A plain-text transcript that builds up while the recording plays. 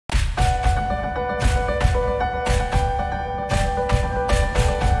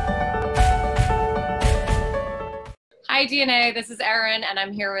Hi, DNA. This is Erin, and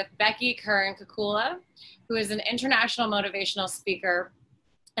I'm here with Becky, Curran, Kekula, who is an international motivational speaker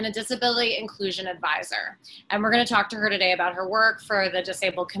and a disability inclusion advisor. And we're going to talk to her today about her work for the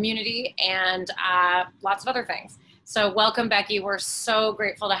disabled community and lots of other things. So welcome, Becky. We're so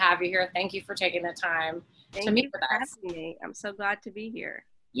grateful to have you here. Thank you for taking the time to meet with us. Thank you for having me. I'm so glad to be here.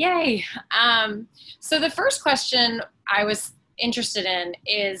 Yay. So the first question I was interested in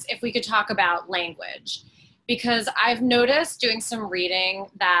is if we could talk about language, because I've noticed doing some reading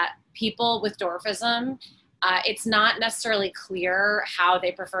that people with dwarfism, it's not necessarily clear how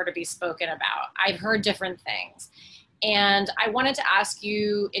they prefer to be spoken about. I've heard different things. And I wanted to ask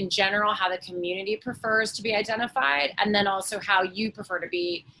you in general how the community prefers to be identified, and then also how you prefer to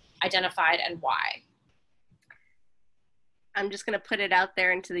be identified and why. I'm just going to put it out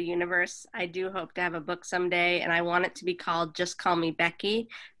there into the universe. I do hope to have a book someday, and I want it to be called Just Call Me Becky,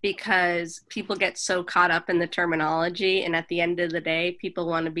 because people get so caught up in the terminology, and at the end of the day, people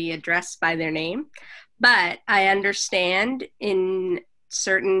want to be addressed by their name. But I understand in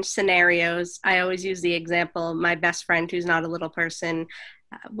certain scenarios, I always use the example, my best friend who's not a little person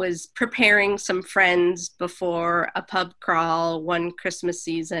was preparing some friends before a pub crawl one Christmas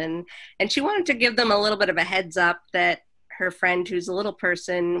season, and she wanted to give them a little bit of a heads up that her friend who's a little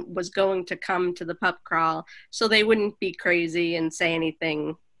person was going to come to the pub crawl, so they wouldn't be crazy and say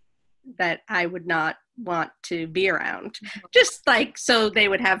anything that I would not want to be around, just like so they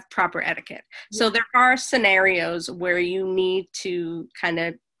would have proper etiquette. Yeah. So there are scenarios where you need to kind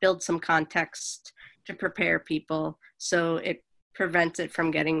of build some context to prepare people so it prevents it from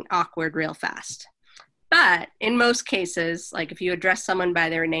getting awkward real fast. But in most cases, like if you address someone by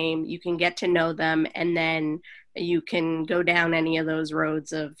their name, you can get to know them, and then you can go down any of those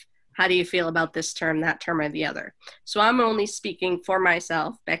roads of how do you feel about this term, that term, or the other. So I'm only speaking for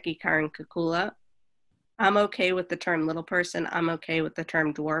myself, Becky, Curran, Kekula. I'm okay with the term little person. I'm okay with the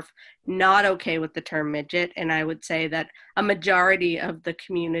term dwarf, not okay with the term midget. And I would say that a majority of the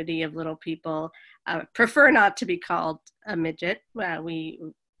community of little people prefer not to be called a midget. We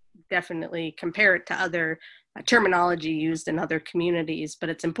definitely compare it to other terminology used in other communities, but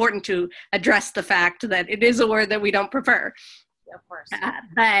it's important to address the fact that it is a word that we don't prefer. Of course.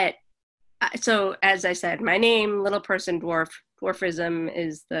 So as I said, my name, little person, dwarfism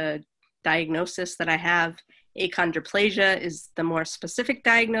is the diagnosis that I have. Achondroplasia is the more specific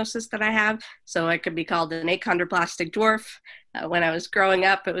diagnosis that I have. So I could be called an achondroplastic dwarf. When I was growing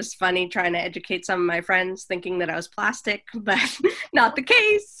up, it was funny trying to educate some of my friends thinking that I was plastic, but not the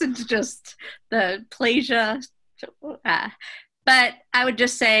case. It's just the plasia. But I would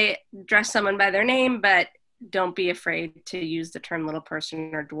just say, address someone by their name, but don't be afraid to use the term little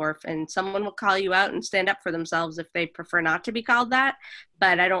person or dwarf, and someone will call you out and stand up for themselves if they prefer not to be called that.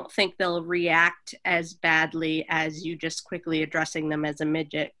 But I don't think they'll react as badly as you just quickly addressing them as a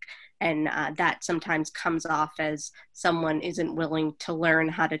midget. And that sometimes comes off as someone isn't willing to learn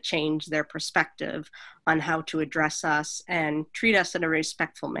how to change their perspective on how to address us and treat us in a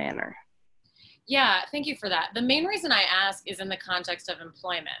respectful manner. Yeah, thank you for that. The main reason I ask is in the context of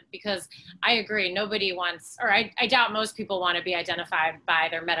employment, because I agree, nobody wants, or I doubt most people want to be identified by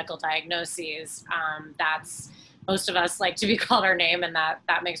their medical diagnoses. Most of us like to be called our name, and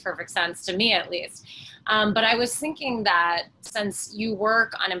that makes perfect sense to me, at least. But I was thinking that since you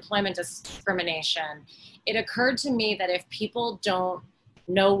work on employment discrimination, it occurred to me that if people don't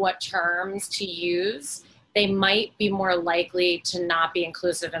know what terms to use, they might be more likely to not be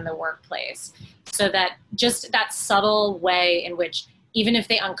inclusive in the workplace. So that just that subtle way in which, even if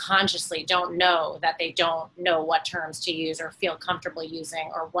they unconsciously don't know that they don't know what terms to use or feel comfortable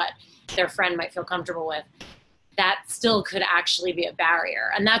using or what their friend might feel comfortable with, that still could actually be a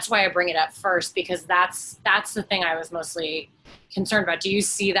barrier. And that's why I bring it up first, because that's the thing I was mostly concerned about. Do you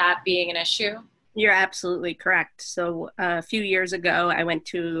see that being an issue? You're absolutely correct. So a few years ago, I went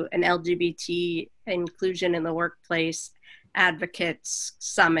to an LGBT inclusion in the workplace advocates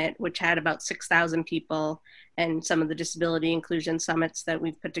summit, which had about 6,000 people, and some of the disability inclusion summits that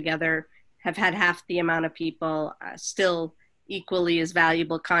we've put together have had half the amount of people, still equally as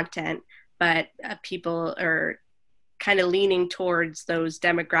valuable content, but people are kind of leaning towards those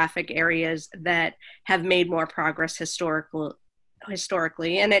demographic areas that have made more progress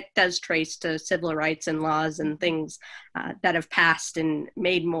historically, and it does trace to civil rights and laws and things that have passed and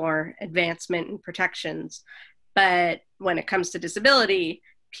made more advancement and protections. But when it comes to disability,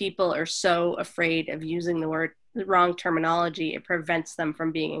 people are so afraid of using the wrong terminology, it prevents them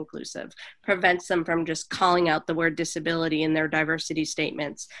from being inclusive, prevents them from just calling out the word disability in their diversity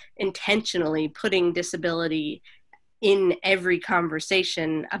statements, intentionally putting disability in every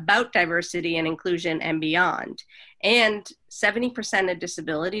conversation about diversity and inclusion and beyond. And 70% of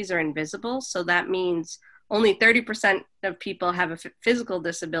disabilities are invisible. So that means only 30% of people have a physical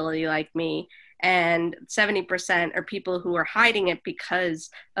disability like me, and 70% are people who are hiding it because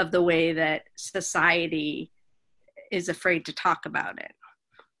of the way that society is afraid to talk about it.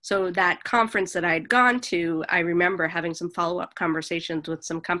 So that conference that I had gone to, I remember having some follow-up conversations with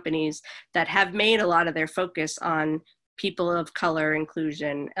some companies that have made a lot of their focus on people of color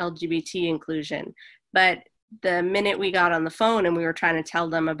inclusion, LGBT inclusion. But the minute we got on the phone and we were trying to tell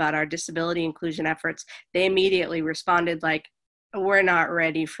them about our disability inclusion efforts, they immediately responded like, we're not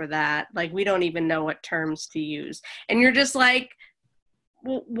ready for that. Like, we don't even know what terms to use. And you're just like,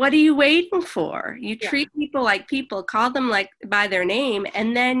 well, what are you waiting for? You treat people like people, call them like by their name,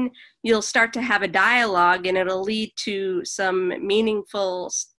 and then you'll start to have a dialogue and it'll lead to some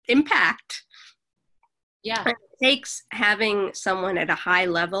meaningful impact. Yeah. It takes having someone at a high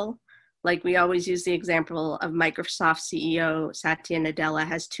level. Like, we always use the example of Microsoft CEO Satya Nadella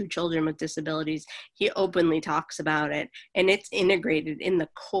has 2 children with disabilities. He openly talks about it, and it's integrated in the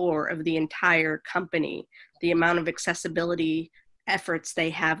core of the entire company. The amount of accessibility efforts they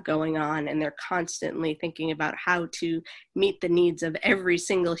have going on, and they're constantly thinking about how to meet the needs of every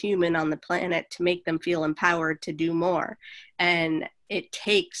single human on the planet to make them feel empowered to do more. And it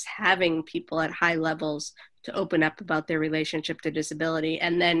takes having people at high levels to open up about their relationship to disability,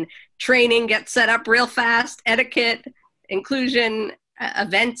 and then training gets set up real fast, etiquette, inclusion,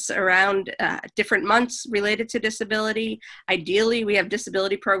 events around different months related to disability. Ideally, we have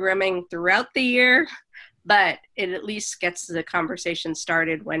disability programming throughout the year, but it at least gets the conversation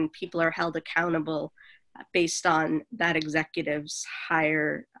started when people are held accountable based on that executive's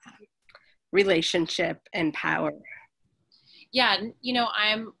higher relationship and power. Yeah, you know,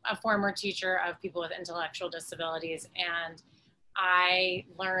 I'm a former teacher of people with intellectual disabilities, and I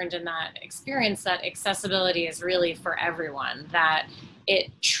learned in that experience that accessibility is really for everyone, that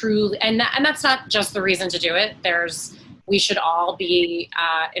it truly, and that's not just the reason to do it. We should all be,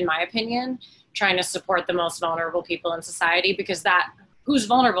 in my opinion, trying to support the most vulnerable people in society, because that who's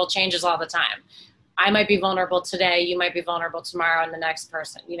vulnerable changes all the time. I might be vulnerable today, you might be vulnerable tomorrow, and the next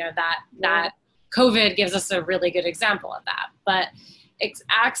person, you know, that COVID gives us a really good example of that. But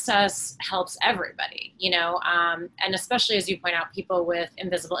access helps everybody, you know, and especially, as you point out, people with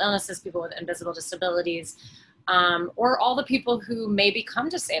invisible illnesses, people with invisible disabilities, or all the people who may become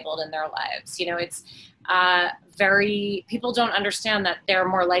disabled in their lives. You know, it's people don't understand that they're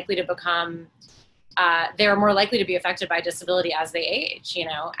more likely to be affected by disability as they age, you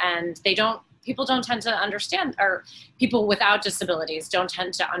know, and people don't tend to understand, or people without disabilities don't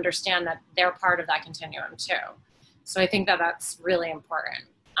tend to understand that they're part of that continuum too. So I think that that's really important.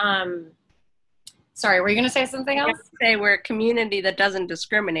 Sorry, were you going to say something else? Say we're a community that doesn't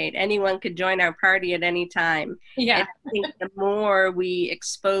discriminate. Anyone could join our party at any time. Yeah. And I think the more we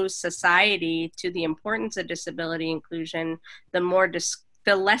expose society to the importance of disability inclusion, the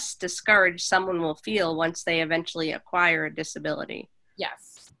less discouraged someone will feel once they eventually acquire a disability.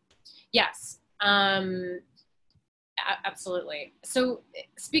 Yes. Yes. Absolutely. So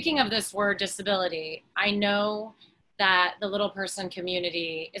speaking of this word disability, I know that the little person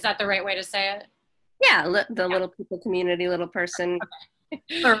community, is that the right way to say it? Yeah, little people community, little person,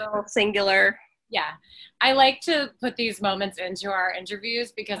 plural, singular. Yeah. I like to put these moments into our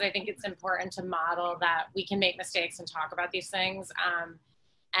interviews because I think it's important to model that we can make mistakes and talk about these things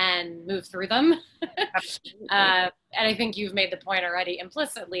and move through them. And I think you've made the point already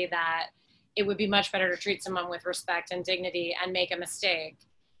implicitly that it would be much better to treat someone with respect and dignity and make a mistake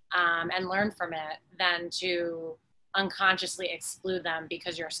and learn from it than to unconsciously exclude them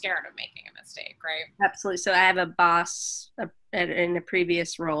because you're scared of making a mistake, right? Absolutely. So I have a boss in a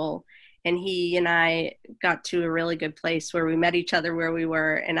previous role, and he and I got to a really good place where we met each other where we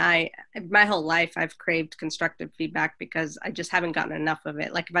were. And my whole life, I've craved constructive feedback because I just haven't gotten enough of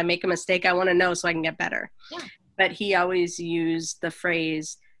it. Like, if I make a mistake, I want to know so I can get better. Yeah. But he always used the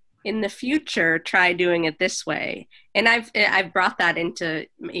phrase, in the future, try doing it this way. And I've brought that into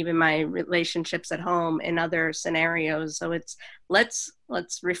even my relationships at home in other scenarios. So it's let's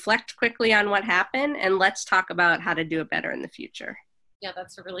reflect quickly on what happened, and let's talk about how to do it better in the future. Yeah,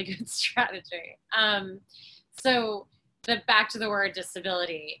 that's a really good strategy. So back to the word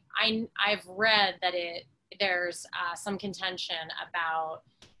disability, I've read that there's some contention about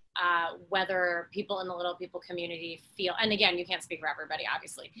whether people in the little people community feel, and again, you can't speak for everybody,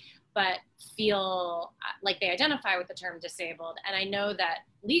 obviously, but feel like they identify with the term disabled. And I know that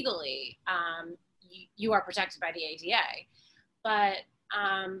legally you are protected by the ADA, but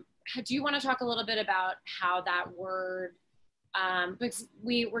Do you want to talk a little bit about how that word, because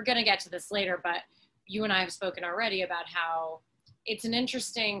we're going to get to this later, but you and I have spoken already about how it's an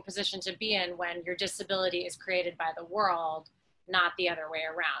interesting position to be in when your disability is created by the world, not the other way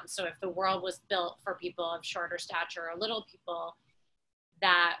around. So if the world was built for people of shorter stature or little people,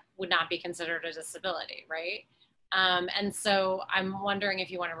 that would not be considered a disability, right? And so I'm wondering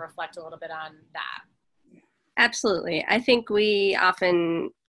if you want to reflect a little bit on that. Absolutely. I think we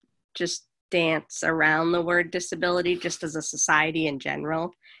often just dance around the word disability just as a society in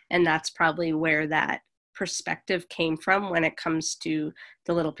general. And that's probably where that perspective came from when it comes to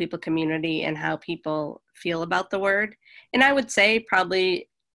the little people community and how people feel about the word. And I would say probably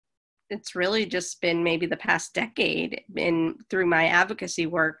it's really just been maybe the past decade through my advocacy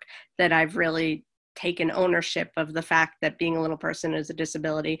work that I've really taken ownership of the fact that being a little person is a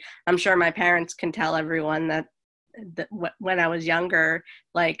disability. I'm sure my parents can tell everyone that when I was younger,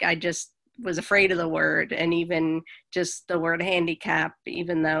 like I just was afraid of the word, and even just the word handicap,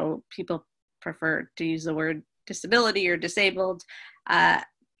 even though people prefer to use the word disability or disabled,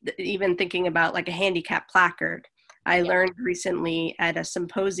 even thinking about like a handicap placard. I learned recently at a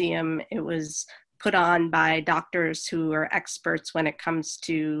symposium, it was put on by doctors who are experts when it comes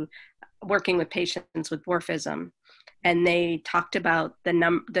to working with patients with dwarfism. And they talked about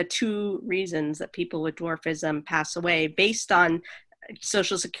the two reasons that people with dwarfism pass away based on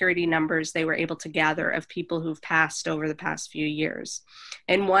Social Security numbers they were able to gather of people who've passed over the past few years.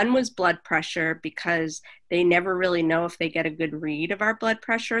 And one was blood pressure, because they never really know if they get a good read of our blood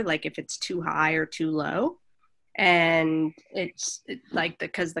pressure, like if it's too high or too low. And it's like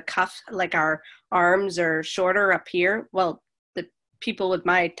because the cuff, like our arms are shorter up here. Well, the people with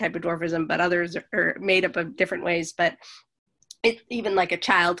my type of dwarfism, but others are made up of different ways. But even like a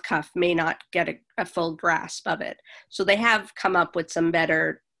child cuff may not get a full grasp of it. So they have come up with some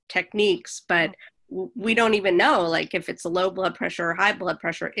better techniques, but we don't even know, like, if it's a low blood pressure or high blood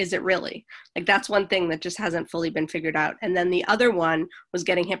pressure, is it really? Like, that's one thing that just hasn't fully been figured out. And then the other one was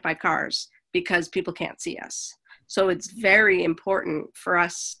getting hit by cars because people can't see us. So it's very important for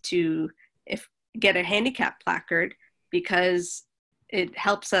us to get a handicap placard, because it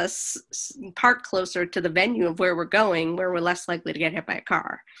helps us park closer to the venue of where we're going, where we're less likely to get hit by a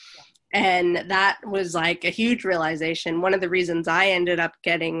car. And that was like a huge realization. One of the reasons I ended up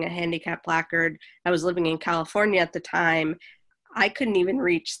getting a handicap placard, I was living in California at the time. I couldn't even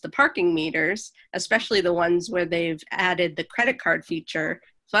reach the parking meters, especially the ones where they've added the credit card feature.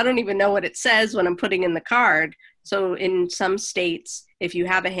 So I don't even know what it says when I'm putting in the card. So in some states, if you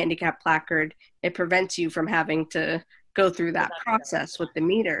have a handicap placard, it prevents you from having to go through that process with the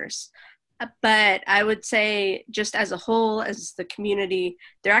meters. But I would say, just as a whole, as the community,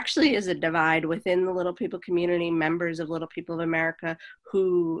 there actually is a divide within the Little People community, members of Little People of America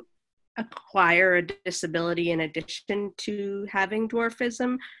who acquire a disability in addition to having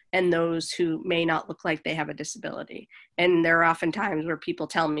dwarfism, and those who may not look like they have a disability. And there are often times where people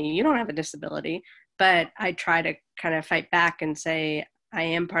tell me, you don't have a disability, but I try to kind of fight back and say, I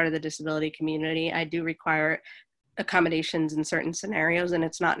am part of the disability community. I do require accommodations in certain scenarios, and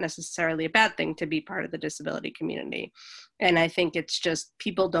it's not necessarily a bad thing to be part of the disability community. And I think it's just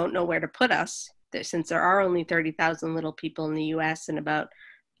people don't know where to put us, since there are only 30,000 little people in the US and about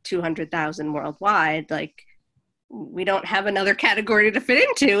 200,000 worldwide. Like, we don't have another category to fit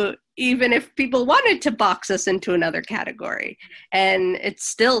into, even if people wanted to box us into another category. And it's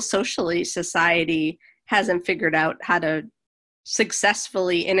still socially, society hasn't figured out how to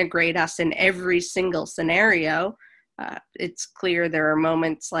successfully integrate us in every single scenario. It's clear there are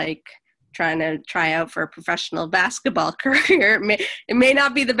moments like trying to try out for a professional basketball career. It may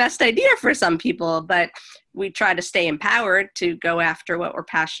not be the best idea for some people, but we try to stay empowered to go after what we're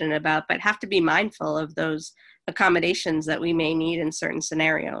passionate about, but have to be mindful of those accommodations that we may need in certain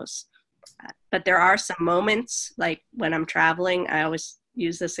scenarios. But there are some moments, like when I'm traveling, I always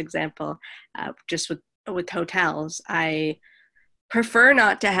use this example, just with hotels. I prefer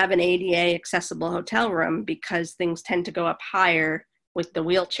not to have an ADA accessible hotel room, because things tend to go up higher with the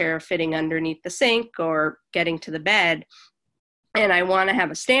wheelchair fitting underneath the sink or getting to the bed. And I want to have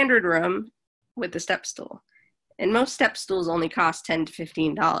a standard room with a step stool. And most step stools only cost $10 to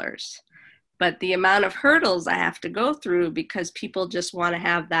 $15. But the amount of hurdles I have to go through, because people just want to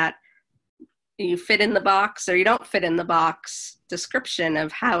have that you fit in the box or you don't fit in the box description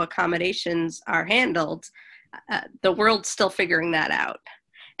of how accommodations are handled, the world's still figuring that out.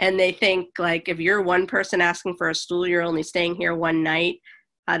 And they think, like, if you're one person asking for a stool, you're only staying here one night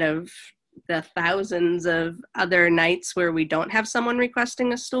out of the thousands of other nights where we don't have someone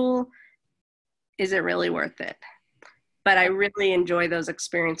requesting a stool. Is it really worth it? But I really enjoy those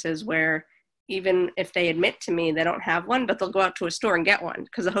experiences where even if they admit to me they don't have one, but they'll go out to a store and get one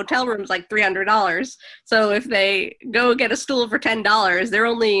because a hotel room's like $300. So if they go get a stool for $10, they're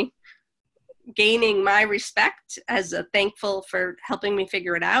only gaining my respect as a thankful for helping me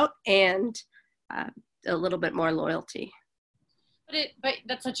figure it out, and a little bit more loyalty. But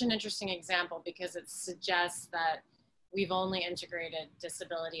that's such an interesting example because it suggests that we've only integrated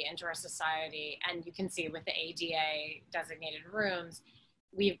disability into our society, and you can see with the ADA designated rooms,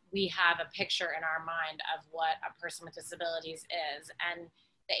 we have a picture in our mind of what a person with disabilities is, and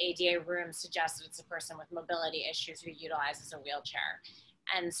the ADA room suggests that it's a person with mobility issues who utilizes a wheelchair.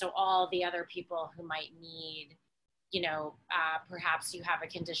 And so all the other people who might need, you know, perhaps you have a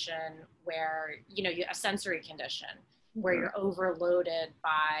condition where, you know, a sensory condition where you're overloaded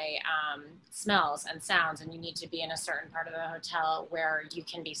by smells and sounds, and you need to be in a certain part of the hotel where you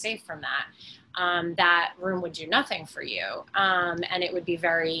can be safe from that. That room would do nothing for you. And it would be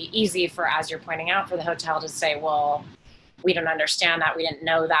very easy for, as you're pointing out, for the hotel to say, well, we don't understand that. We didn't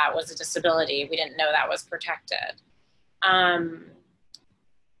know that was a disability. We didn't know that was protected.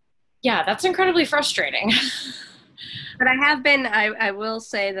 Yeah, that's incredibly frustrating. But I will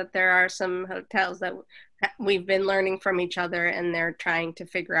say that there are some hotels that we've been learning from each other, and they're trying to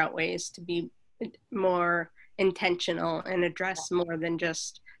figure out ways to be more intentional and address more than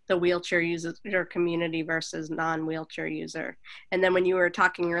just the wheelchair user community versus non-wheelchair user. And then when you were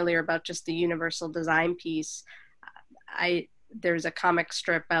talking earlier about just the universal design piece, there's a comic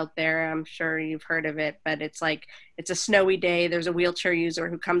strip out there, I'm sure you've heard of it, but it's like, it's a snowy day, there's a wheelchair user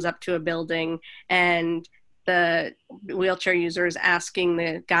who comes up to a building, and the wheelchair user is asking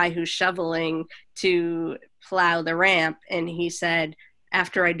the guy who's shoveling to plow the ramp, and he said,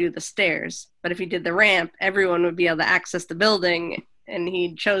 after I do the stairs. But if he did the ramp, everyone would be able to access the building, and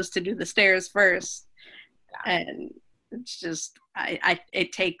he chose to do the stairs first. And it's just,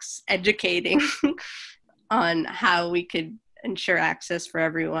 it takes educating on how we could ensure access for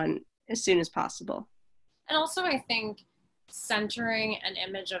everyone as soon as possible. And also, I think centering an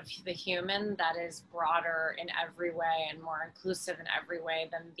image of the human that is broader in every way and more inclusive in every way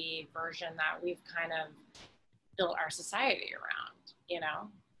than the version that we've kind of built our society around, you know?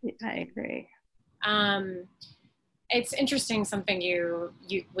 I agree. It's interesting, something you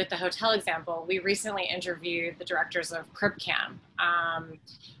with the hotel example, we recently interviewed the directors of Crib Camp,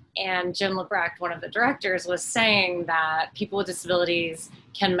 and Jim Lebrecht, one of the directors, was saying that people with disabilities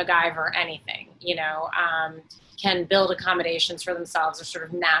can MacGyver anything, you know, can build accommodations for themselves, or sort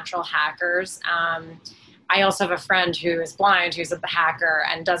of natural hackers. I also have a friend who is blind, who's a hacker,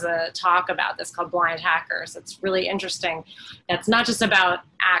 and does a talk about this called Blind Hackers. It's really interesting. It's not just about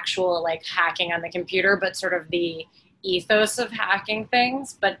actual like hacking on the computer, but sort of the ethos of hacking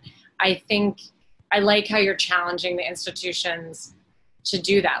things. But I think I like how you're challenging the institutions to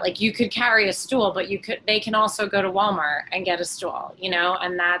do that. Like, you could carry a stool, but they can also go to Walmart and get a stool, you know,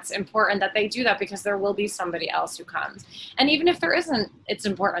 and that's important that they do that, because there will be somebody else who comes. And even if there isn't, it's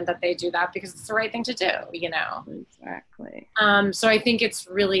important that they do that because it's the right thing to do, you know? Exactly. So I think it's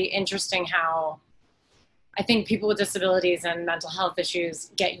really interesting how I think people with disabilities and mental health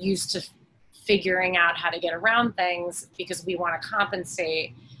issues get used to figuring out how to get around things because we want to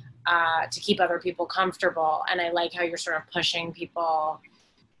compensate to keep other people comfortable. And I like how you're sort of pushing people,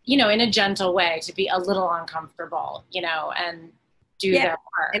 you know, in a gentle way to be a little uncomfortable, you know, and do their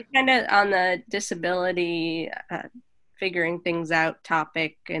part. And kind of on the disability figuring things out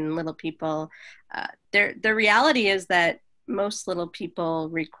topic and little people, the reality is that most little people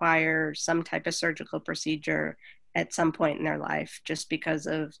require some type of surgical procedure at some point in their life, just because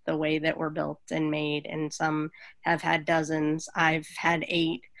of the way that we're built and made. And some have had dozens. I've had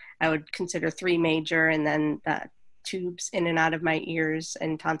 8. I would consider 3 major, and then tubes in and out of my ears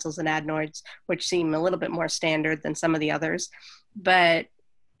and tonsils and adenoids, which seem a little bit more standard than some of the others. But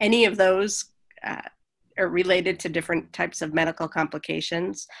any of those are related to different types of medical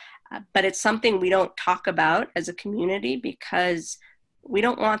complications. But it's something we don't talk about as a community because we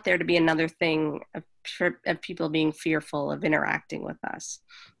don't want there to be another thing of people being fearful of interacting with us.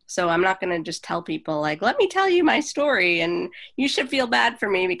 So I'm not going to just tell people like, let me tell you my story and you should feel bad for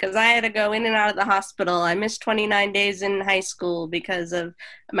me because I had to go in and out of the hospital. I missed 29 days in high school because of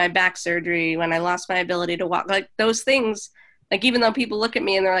my back surgery when I lost my ability to walk. Like those things, like even though people look at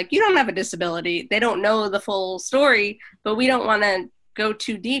me and they're like, you don't have a disability, they don't know the full story, but we don't want to go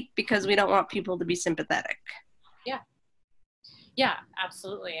too deep because we don't want people to be sympathetic. Yeah,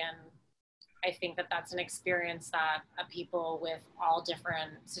 absolutely. And I think that that's an experience that people with all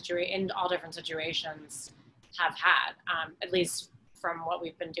different situations have had, at least from what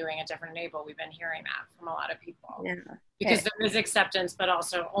we've been doing at Different Enable, we've been hearing that from a lot of people. Yeah. Because there is acceptance, but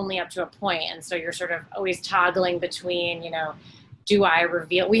also only up to a point. And so you're sort of always toggling between, you know, do I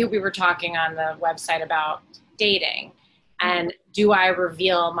reveal, we were talking on the website about dating, and do I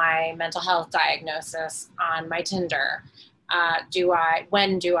reveal my mental health diagnosis on my Tinder?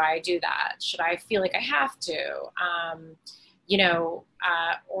 When do I do that? Should I feel like I have to? You know,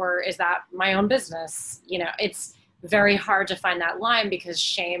 or is that my own business? You know, it's very hard to find that line because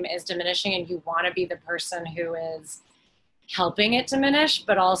shame is diminishing and you want to be the person who is helping it diminish,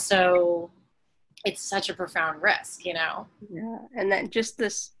 but also it's such a profound risk, you know? Yeah. And then just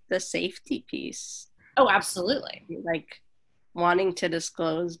the safety piece. Oh, absolutely. Like wanting to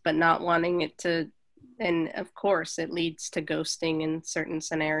disclose, but not wanting it to, and of course it leads to ghosting in certain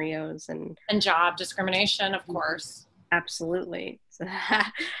scenarios and job discrimination, of course. Absolutely. So,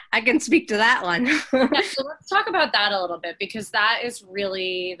 I can speak to that one. Yeah, so let's talk about that a little bit, because that is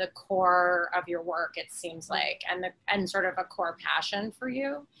really the core of your work, it seems like, and sort of a core passion for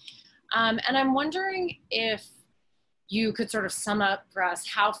you. And I'm wondering if you could sort of sum up for us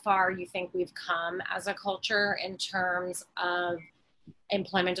how far you think we've come as a culture in terms of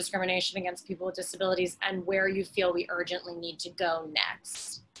employment discrimination against people with disabilities, and where you feel we urgently need to go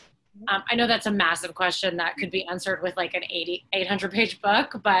next. I know that's a massive question that could be answered with like an 800-page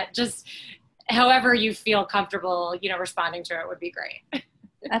book, but just however you feel comfortable, you know, responding to it would be great.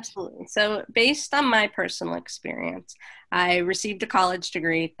 Absolutely. So based on my personal experience, I received a college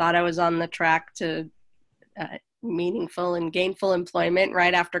degree, thought I was on the track to meaningful and gainful employment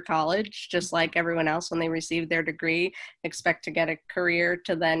right after college, just like everyone else when they receive their degree, expect to get a career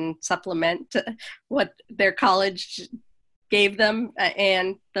to then supplement what their college gave them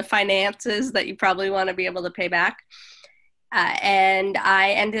and the finances that you probably want to be able to pay back. And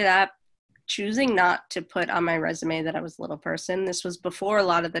I ended up choosing not to put on my resume that I was a little person. This was before a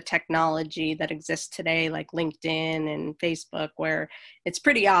lot of the technology that exists today, like LinkedIn and Facebook, where it's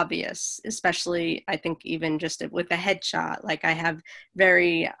pretty obvious, especially I think even just with a headshot. Like I have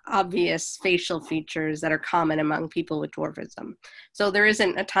very obvious facial features that are common among people with dwarfism. So there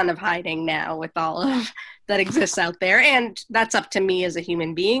isn't a ton of hiding now with all of that exists out there. And that's up to me as a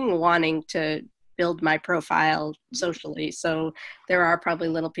human being wanting to build my profile socially. So there are probably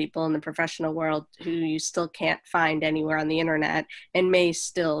little people in the professional world who you still can't find anywhere on the internet and may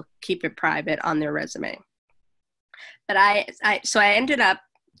still keep it private on their resume. But so I ended up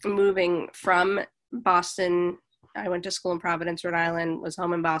moving from Boston. I went to school in Providence, Rhode Island, was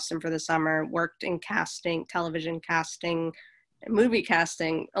home in Boston for the summer, worked in casting, television casting, movie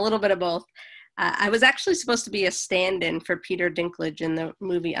casting, a little bit of both. I was actually supposed to be a stand-in for Peter Dinklage in the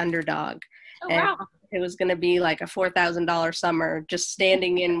movie Underdog. Oh, and wow. It was going to be like a $4,000 summer, just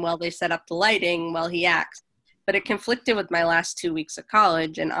standing in while they set up the lighting while he acts. But it conflicted with my last 2 weeks of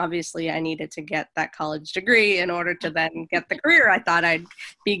college. And obviously I needed to get that college degree in order to then get the career I thought I'd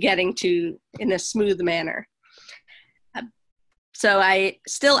be getting to in a smooth manner. So I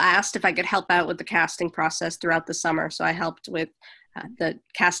still asked if I could help out with the casting process throughout the summer. So I helped with the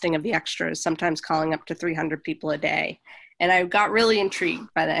casting of the extras, sometimes calling up to 300 people a day. And I got really intrigued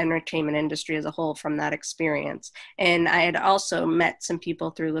by the entertainment industry as a whole from that experience. And I had also met some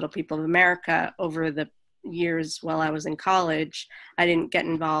people through Little People of America over the years while I was in college. I didn't get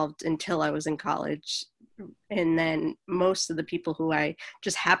involved until I was in college. And then most of the people who I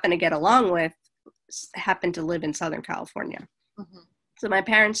just happened to get along with happened to live in Southern California. Mm-hmm. So my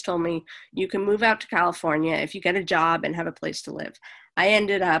parents told me, you can move out to California if you get a job and have a place to live. I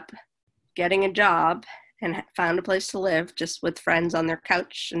ended up getting a job and found a place to live just with friends on their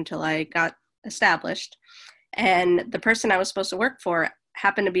couch until I got established. And the person I was supposed to work for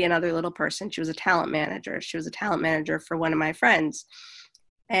happened to be another little person. She was a talent manager. She was a talent manager for one of my friends.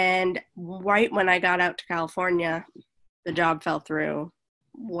 And right when I got out to California, the job fell through,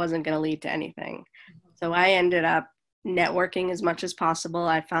 wasn't going to lead to anything. So I ended up networking as much as possible.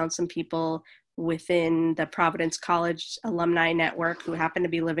 I found some people within the Providence College alumni network who happened to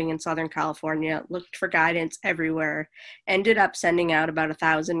be living in Southern California, looked for guidance everywhere, ended up sending out about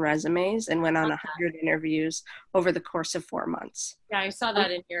 1,000 resumes and went on 100 interviews over the course of 4 months. Yeah, I saw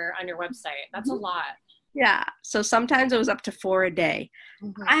that on your website. That's a lot. Yeah. So sometimes it was up to 4 a day.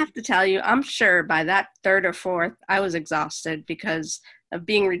 Mm-hmm. I have to tell you, I'm sure by that third or fourth, I was exhausted because of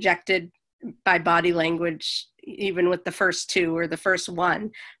being rejected by body language, even with the first 2 or the first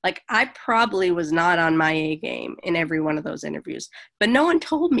 1. Like I probably was not on my A game in every one of those interviews, but no one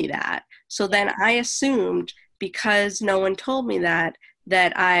told me that. So then I assumed because no one told me that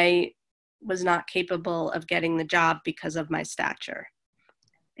I was not capable of getting the job because of my stature.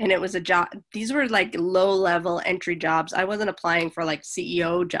 And it was a job. These were like low level entry jobs. I wasn't applying for like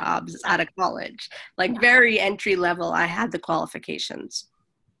CEO jobs out of college, like very entry level. I had the qualifications.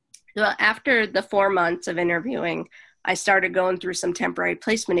 Well, after the 4 months of interviewing, I started going through some temporary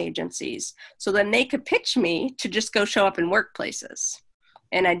placement agencies. So then they could pitch me to just go show up in workplaces.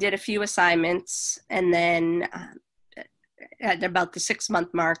 And I did a few assignments. And then at about the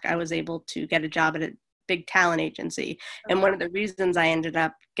 6-month mark, I was able to get a job at a big talent agency. And one of the reasons I ended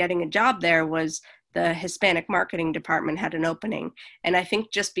up getting a job there was the Hispanic marketing department had an opening. And I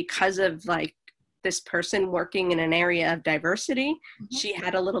think just because of like this person working in an area of diversity, she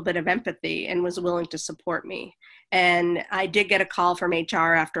had a little bit of empathy and was willing to support me. And I did get a call from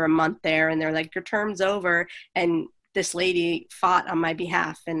HR after a month there, and they're like, your term's over. And this lady fought on my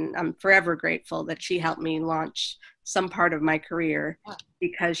behalf, and I'm forever grateful that she helped me launch some part of my career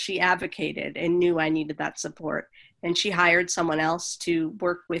because she advocated and knew I needed that support. And she hired someone else to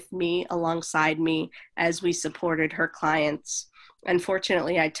work with me alongside me as we supported her clients.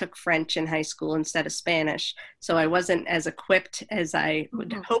 Unfortunately, I took French in high school instead of Spanish, so I wasn't as equipped as I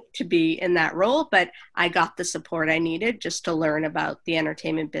would hope to be in that role, but I got the support I needed just to learn about the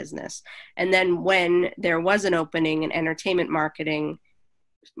entertainment business. And then when there was an opening in entertainment marketing,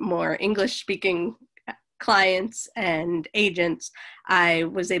 more English-speaking clients and agents, I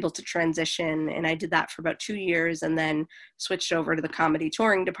was able to transition, and I did that for about 2 years and then switched over to the comedy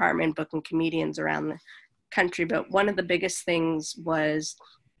touring department, booking comedians around the country. But one of the biggest things was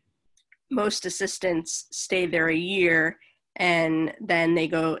most assistants stay there a year, and then they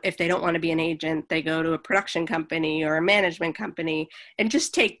go, if they don't want to be an agent, they go to a production company or a management company and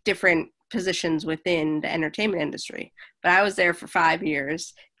just take different positions within the entertainment industry. But I was there for 5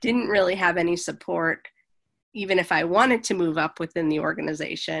 years, didn't really have any support, even if I wanted to move up within the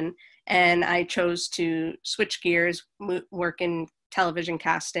organization. And I chose to switch gears, work in television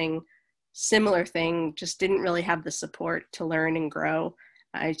casting, similar thing, just didn't really have the support to learn and grow.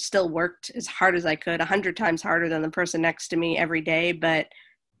 I still worked as hard as I could, 100 times harder than the person next to me every day, but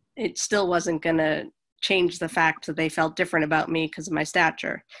it still wasn't going to change the fact that they felt different about me because of my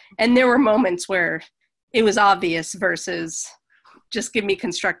stature. And there were moments where it was obvious versus just give me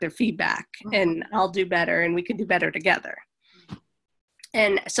constructive feedback and I'll do better and we can do better together.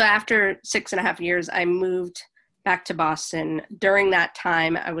 And so after 6.5 years, I moved back to Boston. During that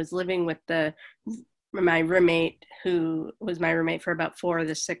time, I was living with my roommate, who was my roommate for about 4 of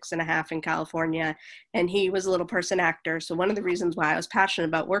the 6.5 in California. And he was a little person actor. So one of the reasons why I was passionate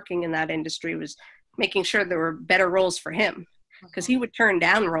about working in that industry was making sure there were better roles for him, because he would turn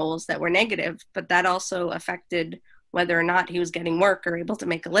down roles that were negative, but that also affected whether or not he was getting work or able to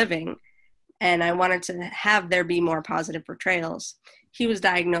make a living. And I wanted to have there be more positive portrayals. He was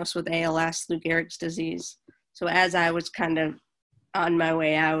diagnosed with ALS, Lou Gehrig's disease. So as I was kind of on my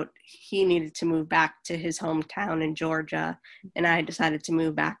way out, he needed to move back to his hometown in Georgia. And I decided to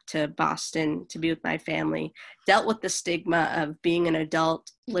move back to Boston to be with my family. Dealt with the stigma of being an adult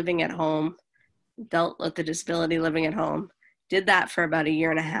living at home, dealt with the disability living at home. Did that for about 1.5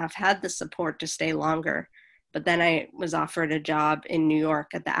 years, had the support to stay longer. But then I was offered a job in New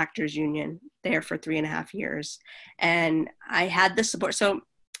York at the Actors Union, there for 3.5 years. And I had the support. So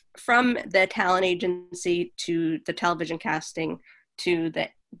from the talent agency to the television casting to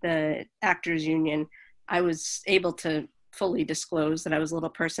the Actors Union, I was able to fully disclose that I was a little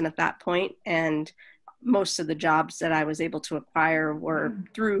person at that point. And most of the jobs that I was able to acquire were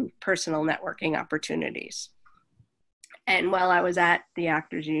through personal networking opportunities. And while I was at the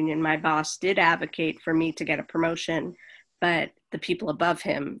Actors Union, my boss did advocate for me to get a promotion, but the people above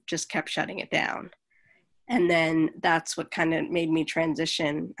him just kept shutting it down. And then that's what kind of made me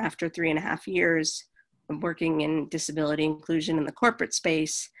transition after 3.5 years of working in disability inclusion in the corporate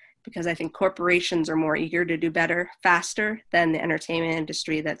space, because I think corporations are more eager to do better faster than the entertainment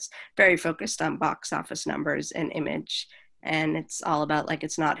industry that's very focused on box office numbers and image. And it's all about, like,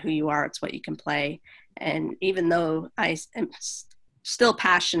 it's not who you are, it's what you can play. And even though I am still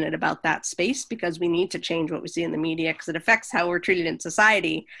passionate about that space, because we need to change what we see in the media because it affects how we're treated in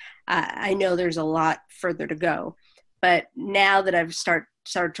society, I know there's a lot further to go. But now that I've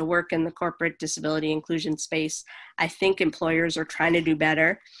started to work in the corporate disability inclusion space, I think employers are trying to do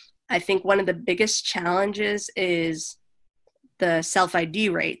better. I think one of the biggest challenges is the self-ID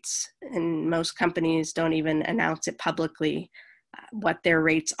rates, and most companies don't even announce it publicly what their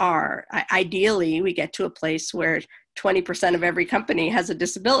rates are. Ideally, we get to a place where 20% of every company has a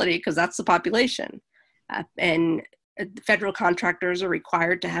disability because that's the population. And federal contractors are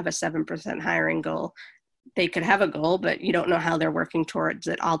required to have a 7% hiring goal. They could have a goal, but you don't know how they're working towards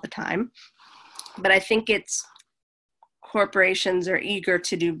it all the time. But I think it's corporations are eager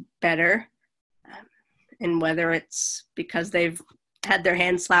to do better, and whether it's because they've had their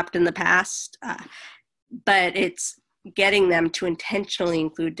hands slapped in the past, but it's getting them to intentionally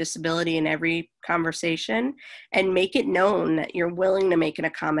include disability in every conversation and make it known that you're willing to make an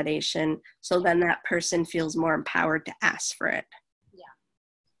accommodation, so then that person feels more empowered to ask for it. Yeah.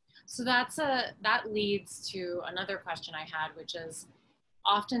 So that leads to another question I had, which is,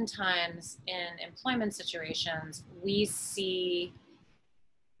 oftentimes in employment situations, we see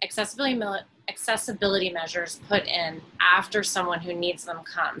accessibility measures put in after someone who needs them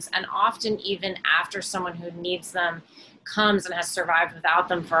comes, and often even after someone who needs them comes and has survived without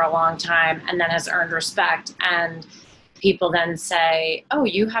them for a long time and then has earned respect, and people then say, oh,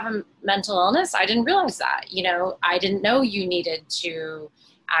 you have a mental illness? I didn't realize that. You know, I didn't know you needed to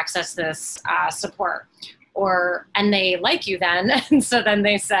access this support. And they like you then, and so then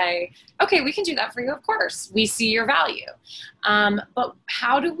they say, okay, we can do that for you, of course. We see your value. But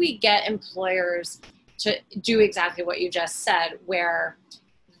how do we get employers to do exactly what you just said, where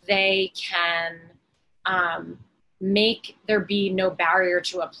they can make there be no barrier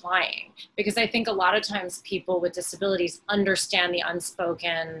to applying? Because I think a lot of times people with disabilities understand the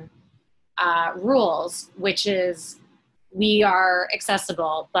unspoken rules, which is, we are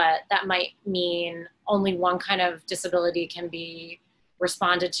accessible, but that might mean only one kind of disability can be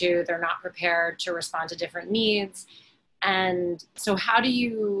responded to. They're not prepared to respond to different needs. And so how do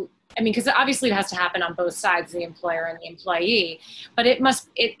you, I mean, because obviously it has to happen on both sides, the employer and the employee, but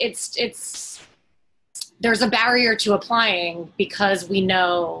there's a barrier to applying because we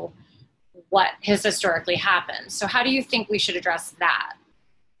know what has historically happened. So how do you think we should address that?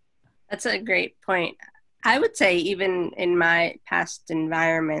 That's a great point. I would say even in my past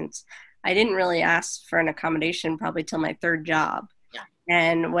environments, I didn't really ask for an accommodation probably till my third job. Yeah.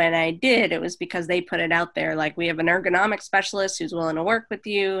 And when I did, it was because they put it out there. Like, we have an ergonomic specialist who's willing to work with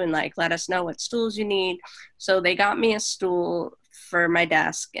you and like, let us know what stools you need. So they got me a stool for my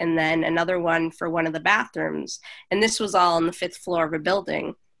desk and then another one for one of the bathrooms. And this was all on the 5th floor of a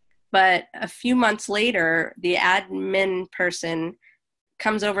building. But a few months later, the admin person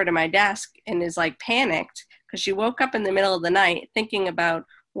comes over to my desk and is like panicked because she woke up in the middle of the night thinking about,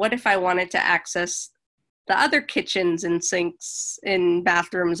 what if I wanted to access the other kitchens and sinks and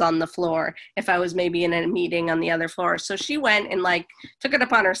bathrooms on the floor if I was maybe in a meeting on the other floor? So she went and like took it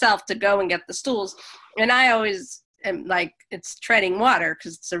upon herself to go and get the stools. And I always am like, it's treading water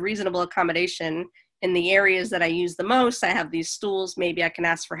because it's a reasonable accommodation. In the areas that I use the most, I have these stools. Maybe I can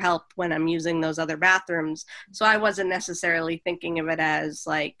ask for help when I'm using those other bathrooms. So I wasn't necessarily thinking of it as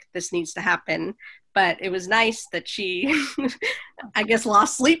like, this needs to happen. But it was nice that she, I guess,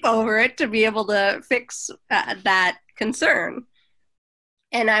 lost sleep over it to be able to fix that concern.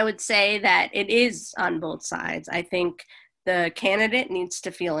 And I would say that it is on both sides. I think the candidate needs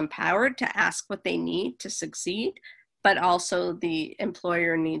to feel empowered to ask what they need to succeed, but also the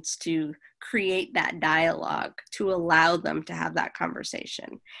employer needs to create that dialogue to allow them to have that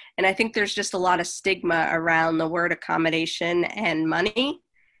conversation. And I think there's just a lot of stigma around the word accommodation and money.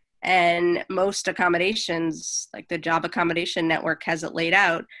 And most accommodations, like the Job Accommodation Network has it laid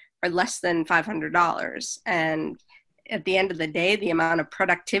out, are less than $500. And at the end of the day, the amount of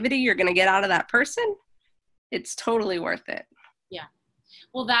productivity you're going to get out of that person, it's totally worth it. Yeah.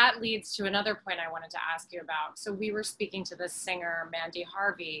 Well, that leads to another point I wanted to ask you about. So we were speaking to this singer, Mandy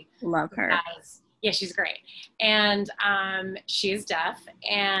Harvey. Love her. Yeah, she's great. And she's deaf.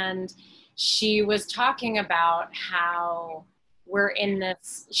 And she was talking about how we're in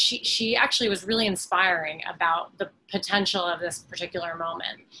this, she actually was really inspiring about the potential of this particular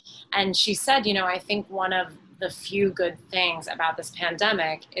moment. And she said, you know, I think one of the few good things about this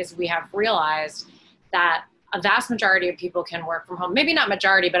pandemic is we have realized that a vast majority of people can work from home. Maybe not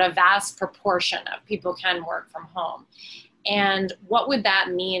majority, but a vast proportion of people can work from home. And what would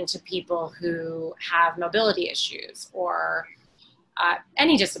that mean to people who have mobility issues or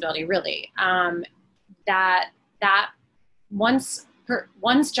any disability, really? That once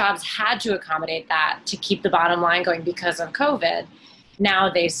jobs had to accommodate that to keep the bottom line going because of COVID, now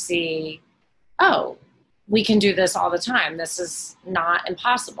they see, oh, we can do this all the time. This is not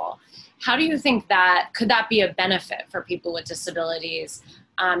impossible. How do you think could that be a benefit for people with disabilities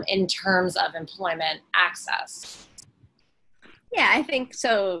in terms of employment access? Yeah, I think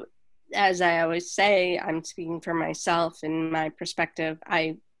so. As I always say, I'm speaking for myself and my perspective.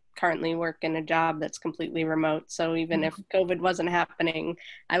 I currently work in a job that's completely remote. So even if COVID wasn't happening,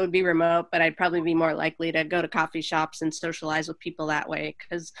 I would be remote, but I'd probably be more likely to go to coffee shops and socialize with people that way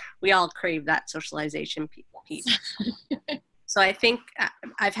because we all crave that socialization piece. So I think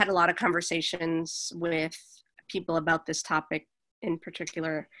I've had a lot of conversations with people about this topic in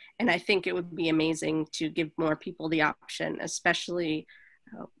particular. And I think it would be amazing to give more people the option, especially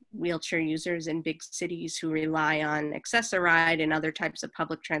wheelchair users in big cities who rely on Access-a-Ride and other types of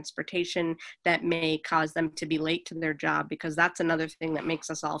public transportation that may cause them to be late to their job, because that's another thing that makes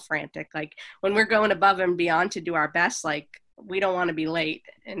us all frantic. Like when we're going above and beyond to do our best, like we don't want to be late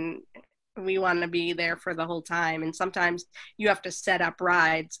and we want to be there for the whole time. And sometimes you have to set up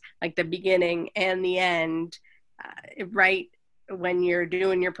rides like the beginning and the end right when you're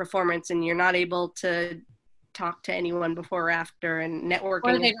doing your performance and you're not able to talk to anyone before or after, and networking.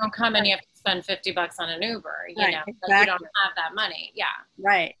 Or they don't come and you have to spend $50 on an Uber, you right, know, exactly. like you don't have that money. Yeah.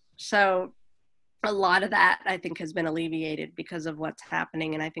 Right. So a lot of that I think has been alleviated because of what's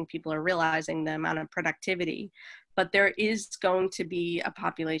happening. And I think people are realizing the amount of productivity, but there is going to be a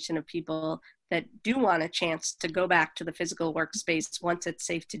population of people that do want a chance to go back to the physical workspace once it's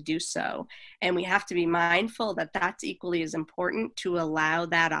safe to do so. And we have to be mindful that that's equally as important to allow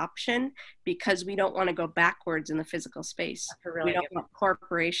that option, because we don't want to go backwards in the physical space. We don't want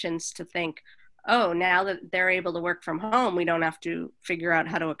corporations to think, oh, now that they're able to work from home, we don't have to figure out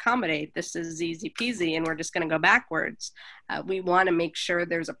how to accommodate. This is easy peasy and we're just going to go backwards. We want to make sure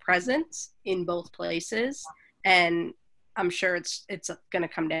there's a presence in both places. And I'm sure it's going to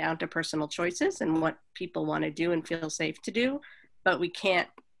come down to personal choices and what people want to do and feel safe to do, but we can't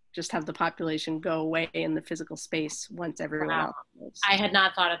just have the population go away in the physical space once everyone else knows. I had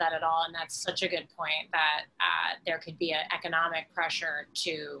not thought of that at all, and that's such a good point, that there could be an economic pressure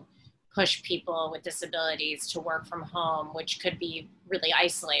to push people with disabilities to work from home, which could be really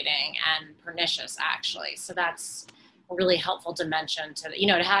isolating and pernicious, actually. So that's a really helpful dimension to, you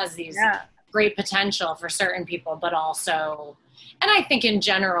know, it has these great potential for certain people, but also, and I think in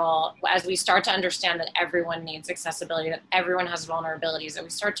general, as we start to understand that everyone needs accessibility, that everyone has vulnerabilities, that we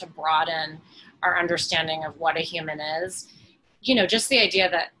start to broaden our understanding of what a human is, you know, just the idea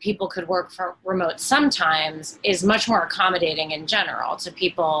that people could work from remote sometimes is much more accommodating in general to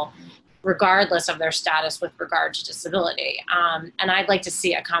people, regardless of their status with regard to disability. And I'd like to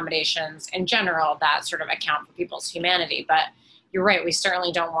see accommodations in general that sort of account for people's humanity. But you're right, we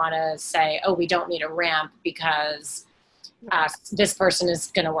certainly don't want to say, oh, we don't need a ramp because this person is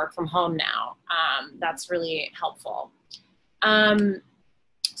going to work from home now. That's really helpful.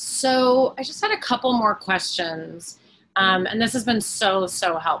 So I just had a couple more questions. And this has been so,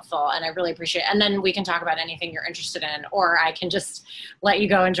 so helpful, and I really appreciate it. And then we can talk about anything you're interested in, or I can just let you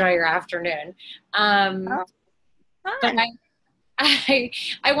go enjoy your afternoon. But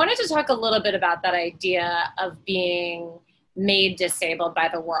I wanted to talk a little bit about that idea of being made disabled by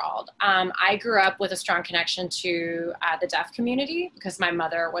the world. I grew up with a strong connection to the deaf community because my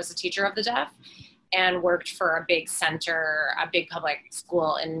mother was a teacher of the deaf and worked for a big center, a big public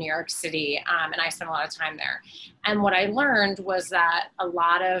school in New York City, and I spent a lot of time there. And what I learned was that a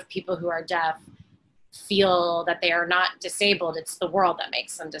lot of people who are deaf feel that they are not disabled, it's the world that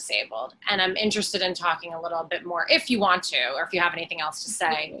makes them disabled. And I'm interested in talking a little bit more, if you want to, or if you have anything else to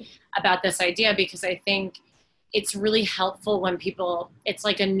say about this idea, because I think it's really helpful when people, it's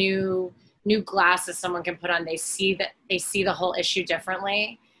like a new glasses someone can put on. They see the whole issue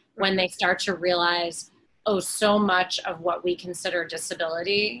differently when they start to realize, oh, so much of what we consider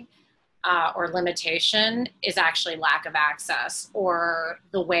disability or limitation is actually lack of access or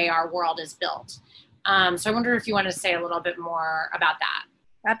the way our world is built. So I wonder if you want to say a little bit more about that.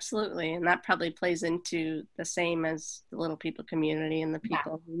 Absolutely. And that probably plays into the same as the little people community and the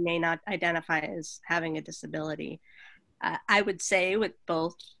people who may not identify as having a disability. I would say with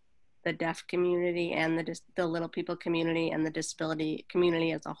both the deaf community and the little people community and the disability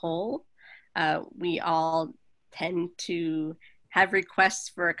community as a whole, we all tend to have requests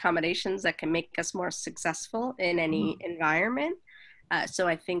for accommodations that can make us more successful in any environment. So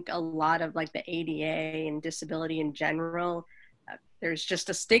I think a lot of like the ADA and disability in general, there's just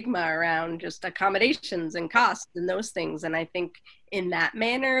a stigma around just accommodations and costs and those things. And I think in that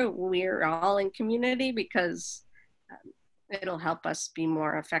manner, we're all in community because it'll help us be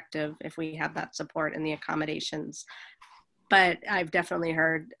more effective if we have that support and the accommodations. But I've definitely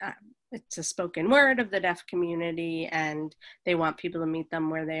heard it's a spoken word of the deaf community and they want people to meet them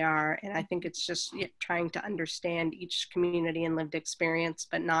where they are. And I think it's just trying to understand each community and lived experience,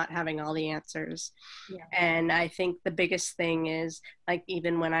 but not having all the answers. Yeah. And I think the biggest thing is, like,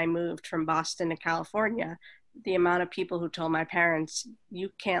 even when I moved from Boston to California, the amount of people who told my parents, you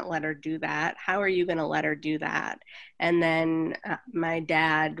can't let her do that. How are you going to let her do that? And then my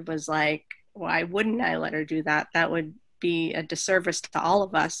dad was like, why wouldn't I let her do that? That would be a disservice to all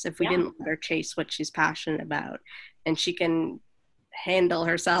of us if we didn't let her chase what she's passionate about. And she can handle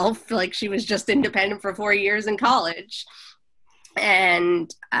herself. Like she was just independent for 4 years in college.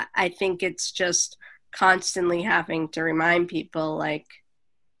 And I think it's just constantly having to remind people, like,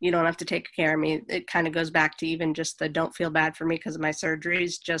 you don't have to take care of me. It kind of goes back to even just the don't feel bad for me because of my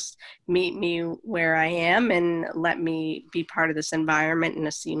surgeries. Just meet me where I am and let me be part of this environment in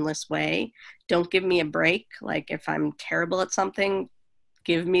a seamless way. Don't give me a break. Like if I'm terrible at something,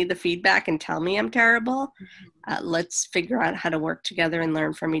 give me the feedback and tell me I'm terrible. Let's figure out how to work together and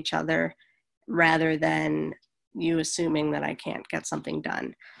learn from each other rather than you assuming that I can't get something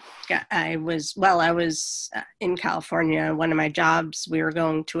done. I was in California. One of my jobs, we were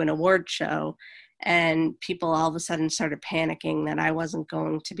going to an award show and people all of a sudden started panicking that I wasn't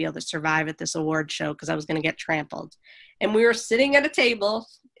going to be able to survive at this award show because I was going to get trampled. And we were sitting at a table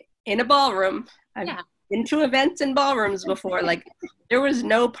in a ballroom. I've been to events in ballrooms before. Like there was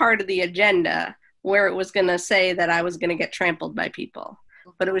no part of the agenda where it was going to say that I was going to get trampled by people.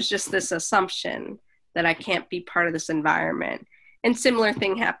 But it was just this assumption that I can't be part of this environment. And similar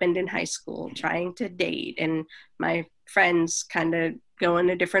thing happened in high school, trying to date. And my friends kind of go in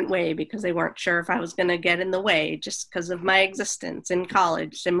a different way because they weren't sure if I was going to get in the way just because of my existence. In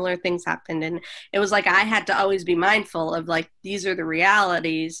college, similar things happened. And it was like I had to always be mindful of like, these are the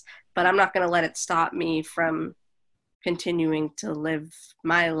realities, but I'm not going to let it stop me from continuing to live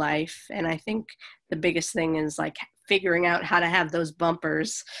my life. And I think the biggest thing is like figuring out how to have those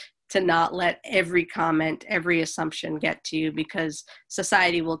bumpers to not let every comment, every assumption get to you, because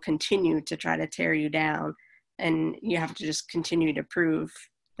society will continue to try to tear you down. And you have to just continue to prove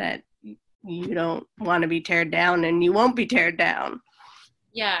that you don't want to be teared down and you won't be teared down.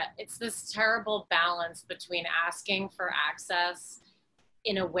 Yeah, it's this terrible balance between asking for access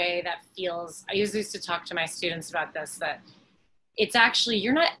in a way that feels, I usually used to talk to my students about this, that it's actually,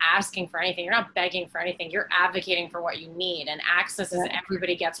 you're not asking for anything. You're not begging for anything. You're advocating for what you need. And access is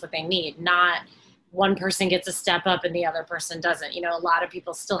everybody gets what they need, not one person gets a step up and the other person doesn't. You know, a lot of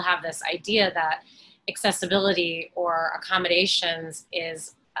people still have this idea that accessibility or accommodations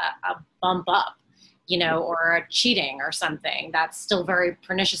is a bump up, you know, or a cheating or something. That's still very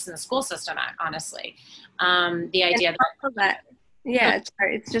pernicious in the school system, honestly. The idea that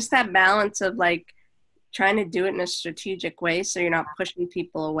it's just that balance of like, trying to do it in a strategic way so you're not pushing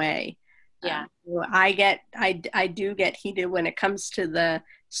people away. Yeah. I do get heated when it comes to the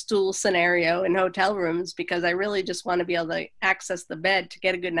stool scenario in hotel rooms because I really just want to be able to access the bed to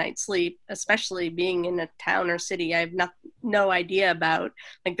get a good night's sleep, especially being in a town or city I have no idea about.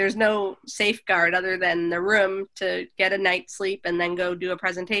 Like there's no safeguard other than the room to get a night's sleep and then go do a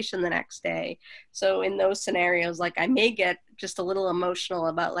presentation the next day. So in those scenarios, like I may get just a little emotional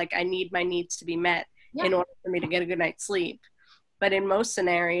about like I need my needs to be met in order for me to get a good night's sleep. But in most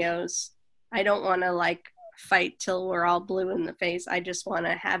scenarios, I don't want to like fight till we're all blue in the face. I just want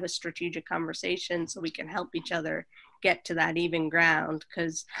to have a strategic conversation so we can help each other get to that even ground.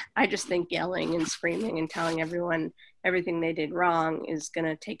 Because I just think yelling and screaming and telling everyone everything they did wrong is going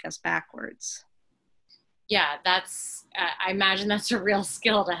to take us backwards. Yeah, that's, I imagine that's a real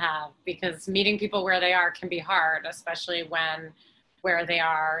skill to have, because meeting people where they are can be hard, especially when where they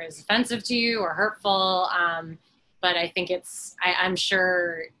are is offensive to you or hurtful. But I think I'm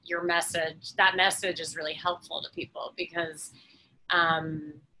sure that message is really helpful to people because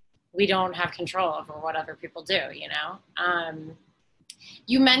we don't have control over what other people do, you know?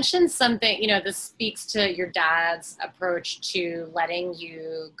 You mentioned something, you know, this speaks to your dad's approach to letting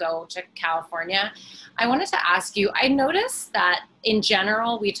you go to California. I wanted to ask you, I noticed that in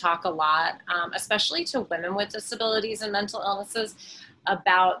general, we talk a lot, especially to women with disabilities and mental illnesses,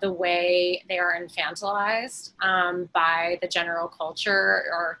 about the way they are infantilized by the general culture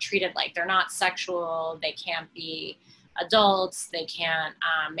or treated like they're not sexual, they can't be adults, they can't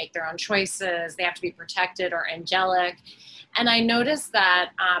make their own choices, they have to be protected or angelic. And I noticed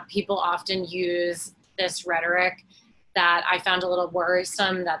that people often use this rhetoric that I found a little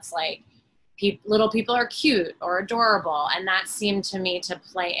worrisome, that's like, little people are cute or adorable. And that seemed to me to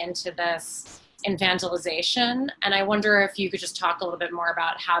play into this infantilization. And I wonder if you could just talk a little bit more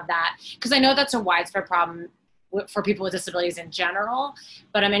about how that, because I know that's a widespread problem for people with disabilities in general,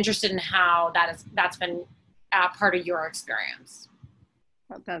 but I'm interested in how that's been part of your experience.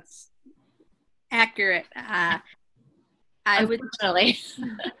 Well, that's accurate. I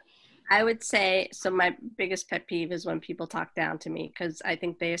would say, so my biggest pet peeve is when people talk down to me, because I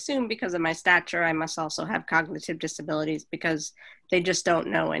think they assume because of my stature, I must also have cognitive disabilities because they just don't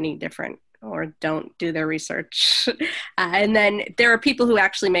know any different or don't do their research. And then there are people who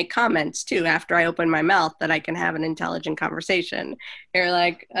actually make comments too after I open my mouth that I can have an intelligent conversation. They're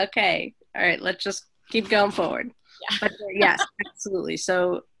like, okay, all right, let's just keep going forward. But yes, absolutely.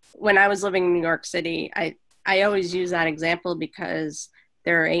 So when I was living in New York City, I always use that example because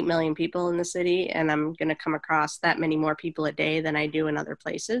there are 8 million people in the city, and I'm going to come across that many more people a day than I do in other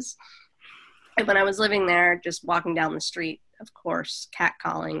places. And when I was living there, just walking down the street, of course,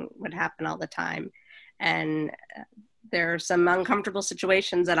 catcalling would happen all the time. And there are some uncomfortable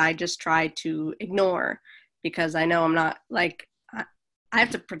situations that I just try to ignore because I know I'm not like, I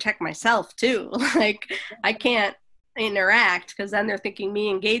have to protect myself too. Like, I can't interact because then they're thinking me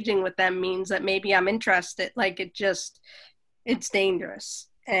engaging with them means that maybe I'm interested. Like, it's dangerous.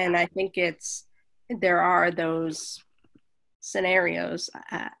 And I think there are those scenarios.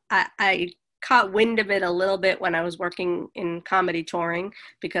 I caught wind of it a little bit when I was working in comedy touring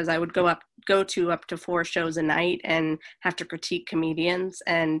because I would go up to 4 shows a night and have to critique comedians.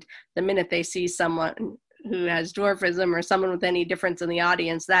 And the minute they see someone who has dwarfism or someone with any difference in the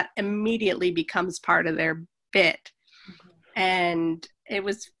audience, that immediately becomes part of their bit. And it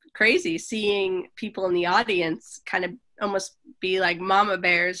was crazy seeing people in the audience kind of almost be like mama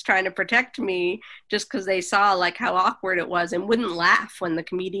bears trying to protect me just because they saw like how awkward it was and wouldn't laugh when the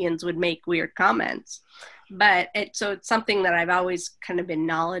comedians would make weird comments. But so it's something that I've always kind of been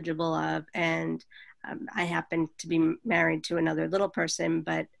knowledgeable of. And I happen to be married to another little person,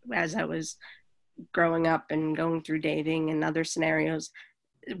 but as I was growing up and going through dating and other scenarios,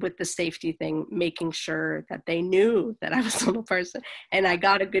 with the safety thing, making sure that they knew that I was a little person, and I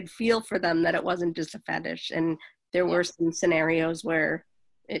got a good feel for them that it wasn't just a fetish. And there were some scenarios where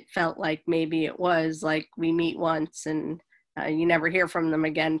it felt like maybe it was like we meet once and you never hear from them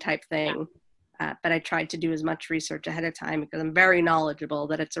again type thing. But I tried to do as much research ahead of time because I'm very knowledgeable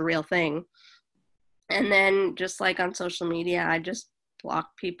that it's a real thing. And then just like on social media, I just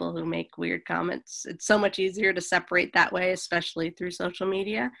block people who make weird comments. It's so much easier to separate that way, especially through social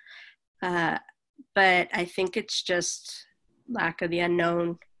media. But I think it's just lack of the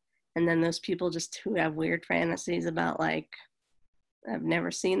unknown. And then those people just who have weird fantasies about like, I've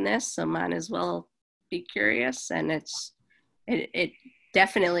never seen this, so might as well be curious. And it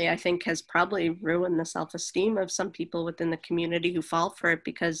definitely, I think, has probably ruined the self-esteem of some people within the community who fall for it,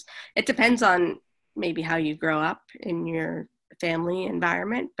 because it depends on maybe how you grow up in your family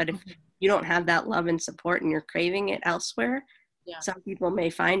environment. But if you don't have that love and support and you're craving it elsewhere, some people may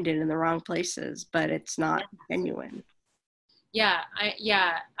find it in the wrong places, but it's not genuine. Yeah,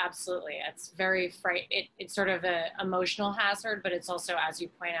 absolutely. It's very it's sort of an emotional hazard, but it's also, as you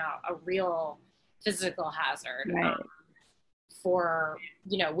point out, a real physical hazard. Right. For,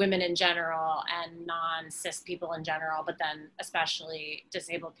 you know, women in general and non-cis people in general, but then especially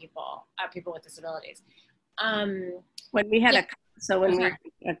disabled people, people with disabilities. When we had a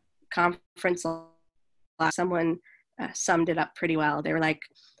conference, someone summed it up pretty well. They were like,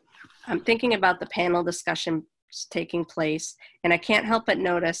 I'm thinking about the panel discussion taking place, and I can't help but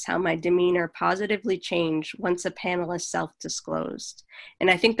notice how my demeanor positively changed once a panelist self-disclosed.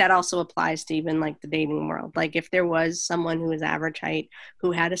 And I think that also applies to even like the dating world. Like if there was someone who was average height,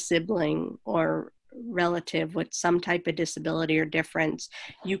 who had a sibling or relative with some type of disability or difference,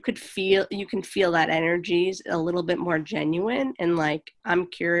 you can feel that energy is a little bit more genuine, and like, I'm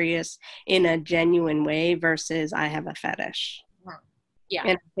curious in a genuine way versus I have a fetish. Yeah.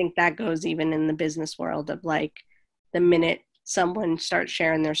 And I think that goes even in the business world of like, the minute someone starts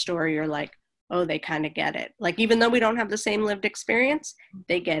sharing their story, you're like, oh, they kind of get it. Like, even though we don't have the same lived experience,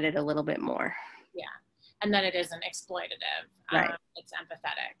 they get it a little bit more. Yeah. And then it isn't exploitative. Right. It's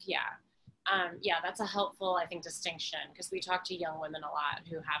empathetic. Yeah. Yeah, that's a helpful, I think, distinction, because we talk to young women a lot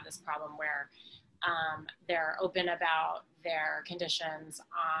who have this problem where they're open about their conditions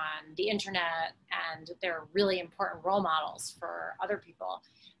on the internet and they're really important role models for other people,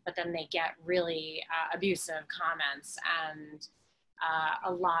 but then they get really abusive comments and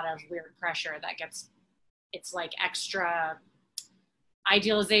a lot of weird pressure it's like extra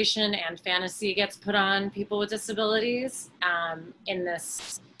idealization and fantasy gets put on people with disabilities in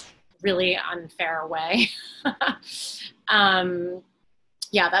this really unfair way.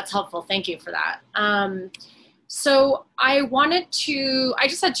 Yeah, that's helpful. Thank you for that. So I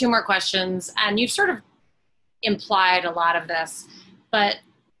just had 2 more questions, and you've sort of implied a lot of this, but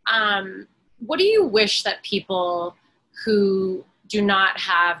what do you wish that people who do not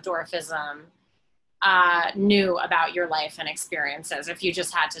have dwarfism knew about your life and experiences? If you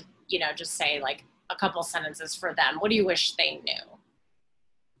just had to, you know, just say like a couple sentences for them, what do you wish they knew?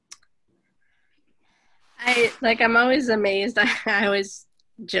 I'm always amazed. I always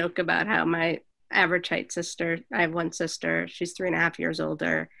joke about how my average height sister, I have one sister, she's 3.5 years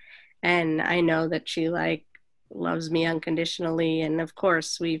older, and I know that she like loves me unconditionally. And of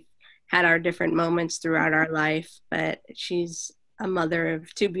course we've had our different moments throughout our life, but she's a mother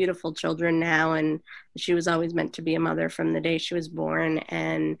of two beautiful children now, and she was always meant to be a mother from the day she was born.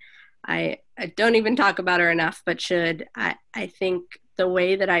 And I don't even talk about her enough, but should. I think the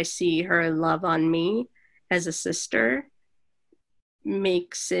way that I see her love on me as a sister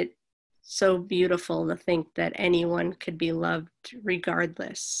makes it so beautiful to think that anyone could be loved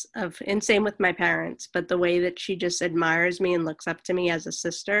regardless of, and same with my parents, but the way that she just admires me and looks up to me as a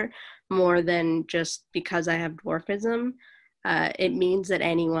sister more than just because I have dwarfism, it means that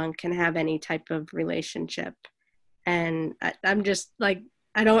anyone can have any type of relationship. And I'm just like,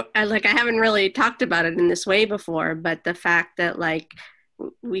 I haven't really talked about it in this way before, but the fact that like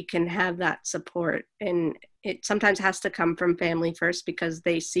we can have that support, and it sometimes has to come from family first because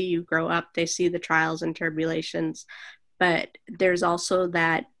they see you grow up, they see the trials and tribulations, but there's also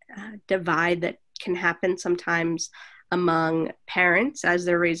that divide that can happen sometimes among parents as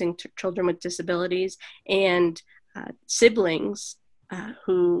they're raising children with disabilities, and siblings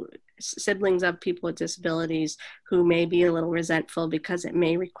who siblings of people with disabilities who may be a little resentful because it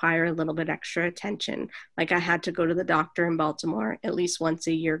may require a little bit extra attention. Like I had to go to the doctor in Baltimore at least once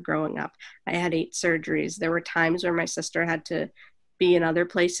a year growing up. I had 8 surgeries. There were times where my sister had to be in other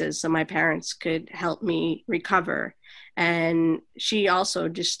places so my parents could help me recover. And she also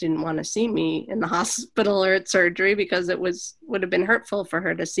just didn't want to see me in the hospital or at surgery because it would have been hurtful for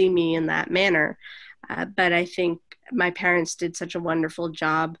her to see me in that manner. But I think my parents did such a wonderful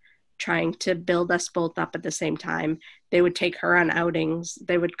job trying to build us both up at the same time. They would take her on outings.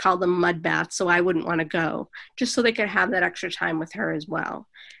 They would call them mud baths, so I wouldn't want to go, just so they could have that extra time with her as well.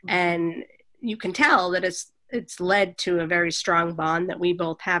 And you can tell that it's led to a very strong bond that we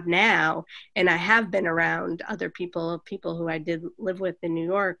both have now. And I have been around other people who I did live with in New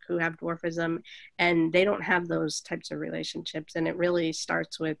York who have dwarfism, and they don't have those types of relationships. And it really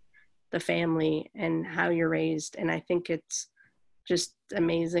starts with the family and how you're raised. And I think it's just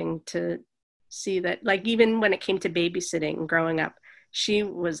amazing to see that, like, even when it came to babysitting growing up, she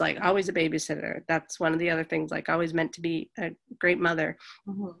was like always a babysitter. That's one of the other things, like always meant to be a great mother.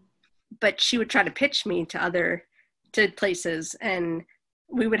 Mm-hmm. But she would try to pitch me to places, and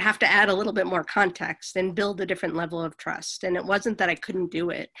we would have to add a little bit more context and build a different level of trust. And it wasn't that I couldn't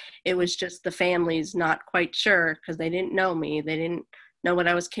do it. It was just the family's not quite sure because they didn't know me. They didn't know what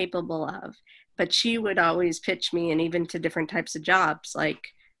I was capable of. But she would always pitch me, and even to different types of jobs, like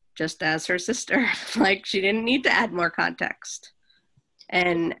just as her sister, like she didn't need to add more context.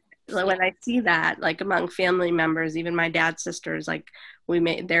 And when I see that, like among family members, even my dad's sisters, like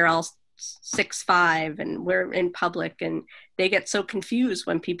they're all 6'5", and we're in public, and they get so confused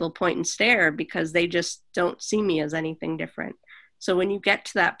when people point and stare because they just don't see me as anything different. So when you get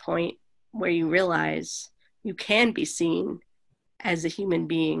to that point where you realize you can be seen as a human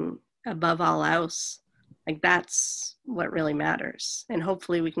being above all else, like that's what really matters. And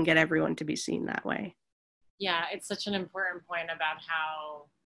hopefully we can get everyone to be seen that way. Yeah, it's such an important point about how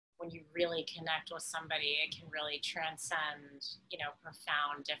when you really connect with somebody, it can really transcend,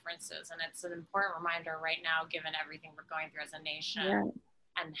 profound differences. And it's an important reminder right now, given everything we're going through as a nation,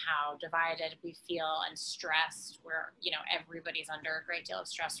 yeah, and how divided we feel and stressed. Everybody's under a great deal of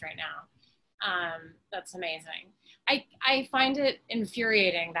stress right now. That's amazing. I find it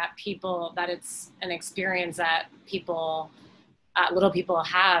infuriating that it's an experience that little people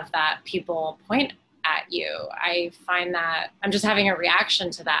have, that people point at you. I find that I'm just having a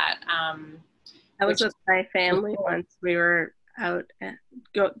reaction to that. I was with my family once. We were out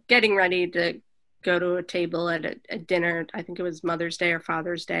getting ready to go to a table at a dinner. I think it was Mother's Day or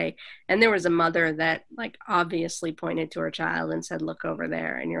Father's Day. And there was a mother that like obviously pointed to her child and said, "Look over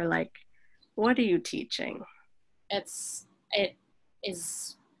there." And you're like, what are you teaching? It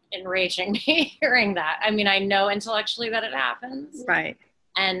is enraging me hearing that. I mean, I know intellectually that it happens. Right.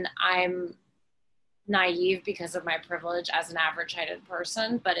 And I'm naive because of my privilege as an average-heighted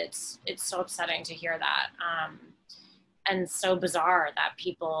person, but it's so upsetting to hear that. And so bizarre that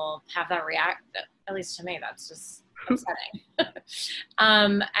people have that at least to me, that's just upsetting.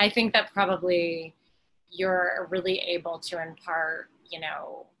 I think that probably you're really able to impart,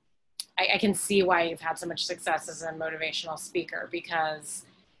 I can see why you've had so much success as a motivational speaker, because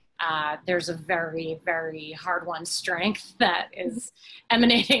there's a very, very hard-won strength that is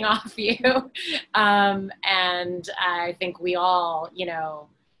emanating off you. And I think we all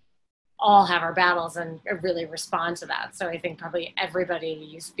have our battles and really respond to that. So I think probably everybody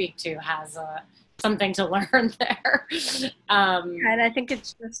you speak to has something to learn there. And I think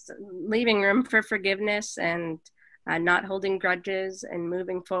it's just leaving room for forgiveness and not holding grudges and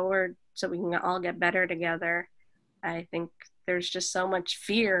moving forward so we can all get better together. I think there's just so much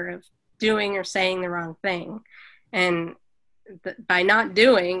fear of doing or saying the wrong thing. And by not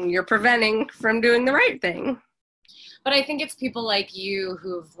doing, you're preventing from doing the right thing. But I think it's people like you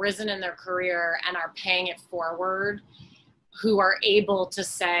who've risen in their career and are paying it forward, who are able to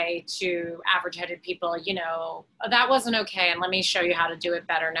say to average-headed people, you know, oh, that wasn't okay, and let me show you how to do it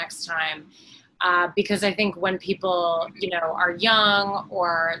better next time. Because I think when people, you know, are young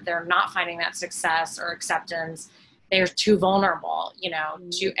or they're not finding that success or acceptance, they're too vulnerable, you know,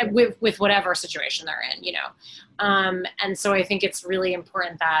 to with whatever situation they're in, you know. And so I think it's really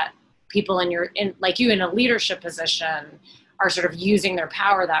important that people in like you in a leadership position are sort of using their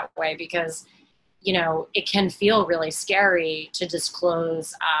power that way, because, you know, it can feel really scary to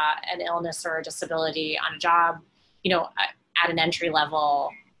disclose an illness or a disability on a job, you know, at an entry level.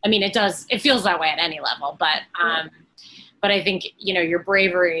 I mean, it feels that way at any level, but I think, you know, your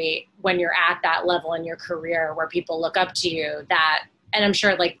bravery when you're at that level in your career where people look up to you, that, and I'm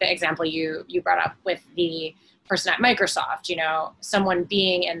sure like the example you brought up with the person at Microsoft, you know, someone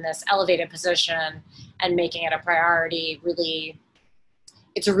being in this elevated position and making it a priority, really,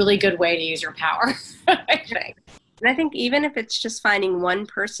 it's a really good way to use your power, I think. And I think even if it's just finding one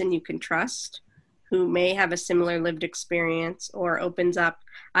person you can trust who may have a similar lived experience or opens up,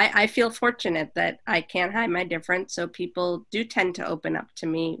 I feel fortunate that I can't hide my difference. So people do tend to open up to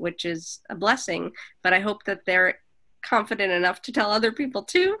me, which is a blessing, but I hope that they're confident enough to tell other people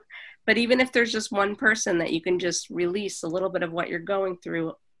too. But even if there's just one person that you can just release a little bit of what you're going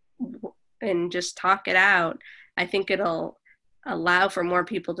through and just talk it out, I think it'll allow for more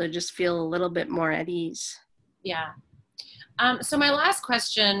people to just feel a little bit more at ease. Yeah. So my last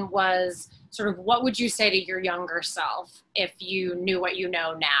question was sort of, what would you say to your younger self if you knew what you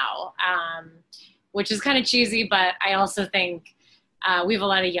know now? Which is kind of cheesy, but I also think we have a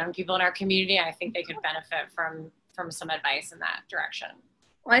lot of young people in our community. I think they could benefit from some advice in that direction.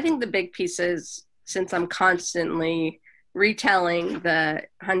 Well, I think the big piece is, since I'm constantly retelling the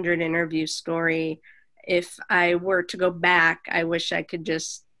 100 interview story, if I were to go back, I wish I could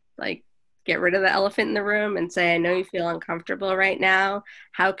just like get rid of the elephant in the room and say, I know you feel uncomfortable right now.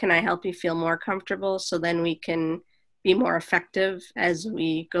 How can I help you feel more comfortable so then we can be more effective as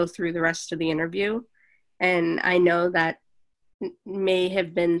we go through the rest of the interview? And I know that may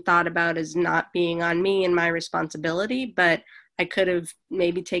have been thought about as not being on me and my responsibility, but I could have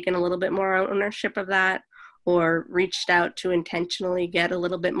maybe taken a little bit more ownership of that, or reached out to intentionally get a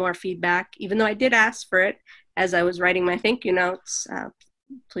little bit more feedback, even though I did ask for it as I was writing my thank you notes.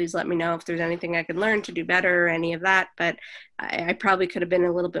 Please let me know if there's anything I could learn to do better or any of that. But I probably could have been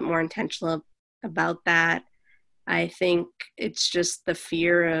a little bit more intentional about that. I think it's just the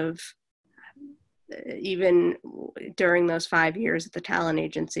fear of, even during those 5 years at the talent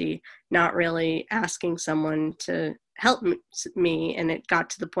agency, not really asking someone to help me. And it got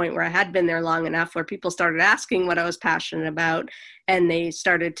to the point where I had been there long enough where people started asking what I was passionate about, and they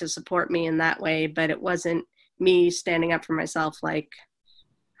started to support me in that way. But it wasn't me standing up for myself, like,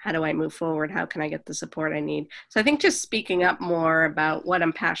 how do I move forward? How can I get the support I need? So I think just speaking up more about what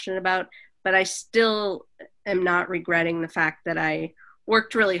I'm passionate about, but I still am not regretting the fact that I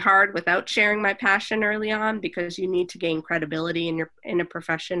worked really hard without sharing my passion early on, because you need to gain credibility in a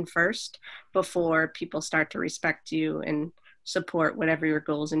profession first before people start to respect you and support whatever your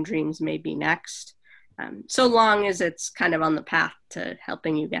goals and dreams may be next. So long as it's kind of on the path to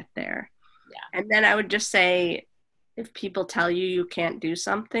helping you get there. Yeah. And then I would just say, if people tell you you can't do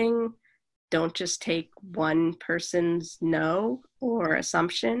something, don't just take one person's no or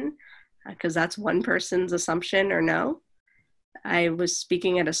assumption, because that's one person's assumption or no. I was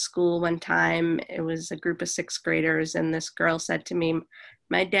speaking at a school one time. It was a group of sixth graders, and this girl said to me,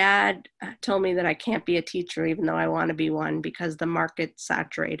 my dad told me that I can't be a teacher even though I want to be one because the market's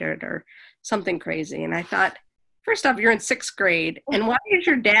saturated, or something crazy. And I thought, first off, you're in sixth grade, and why is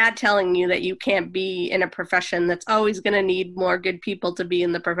your dad telling you that you can't be in a profession that's always going to need more good people to be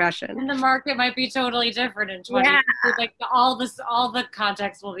in the profession? And the market might be totally different in 20. Yeah. Like all the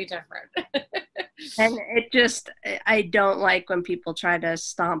context will be different. And it just, I don't like when people try to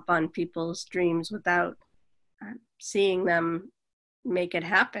stomp on people's dreams without seeing them make it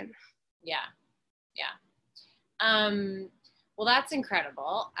happen. Yeah. Well, that's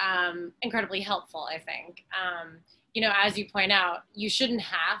incredible. Incredibly helpful, I think. You know, as you point out, you shouldn't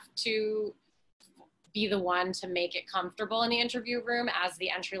have to be the one to make it comfortable in the interview room as the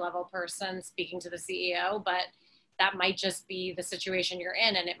entry-level person speaking to the CEO, but that might just be the situation you're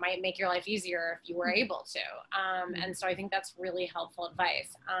in, and it might make your life easier if you were able to. And so I think that's really helpful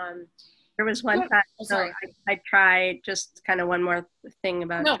advice. There was one time, Oh, so sorry. I tried just kind of one more thing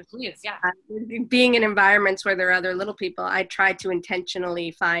about No, just, please, yeah. being in environments where there are other little people. I try to intentionally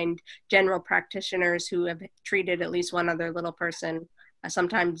find general practitioners who have treated at least one other little person.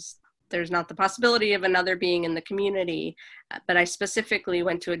 Sometimes there's not the possibility of another being in the community, but I specifically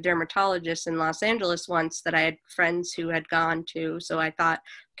went to a dermatologist in Los Angeles once that I had friends who had gone to. So I thought,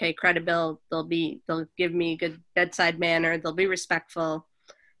 okay, credible, they'll give me good bedside manner, they'll be respectful.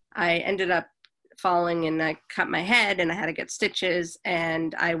 I ended up falling and I cut my head and I had to get stitches,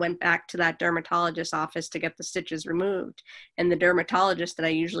 and I went back to that dermatologist's office to get the stitches removed. And the dermatologist that I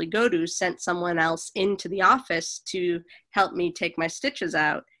usually go to sent someone else into the office to help me take my stitches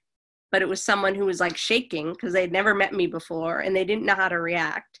out. But it was someone who was like shaking because they'd never met me before and they didn't know how to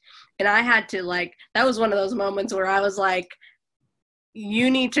react. And I had to that was one of those moments where I was like,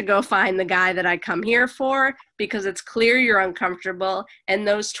 you need to go find the guy that I come here for, because it's clear you're uncomfortable and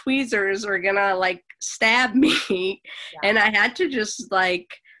those tweezers are gonna stab me. Yeah. And I had to just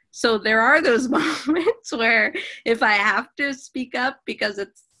so there are those moments where if I have to speak up because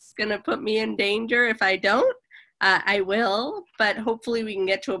it's gonna put me in danger, if I don't, I will, but hopefully we can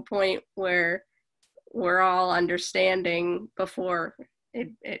get to a point where we're all understanding before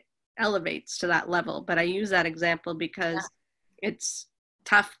it elevates to that level. But I use that example because it's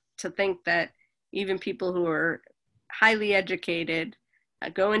tough to think that even people who are highly educated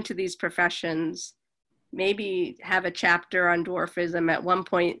go into these professions, maybe have a chapter on dwarfism at one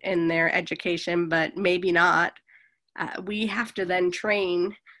point in their education, but maybe not. We have to then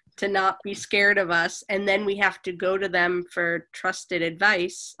train to not be scared of us, and then we have to go to them for trusted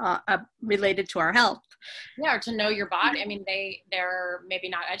advice related to our health. Yeah, or to know your body. I mean, they're maybe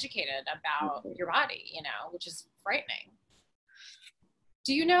not educated about your body, which is frightening.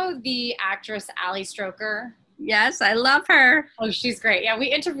 Do you know the actress Ali Stroker? Yes, I love her. Oh, she's great. Yeah, we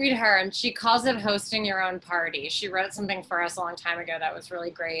interviewed her and she calls it hosting your own party. She wrote something for us a long time ago that was really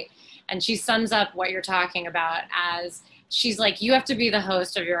great. And she sums up what you're talking about as, she's like, you have to be the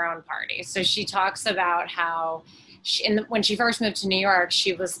host of your own party. So she talks about how when she first moved to New York,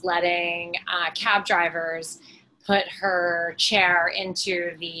 she was letting cab drivers put her chair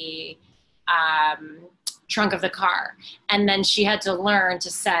into the trunk of the car. And then she had to learn to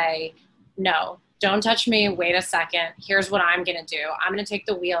say, no, don't touch me. Wait a second. Here's what I'm going to do. I'm going to take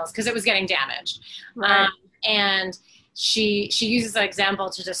the wheels because it was getting damaged. Right. And she uses that example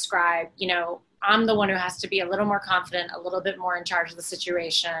to describe, I'm the one who has to be a little more confident, a little bit more in charge of the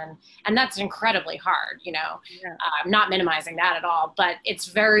situation. And that's incredibly hard, Yeah. I'm not minimizing that at all, but it's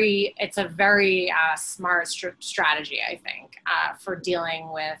a very smart strategy, I think, for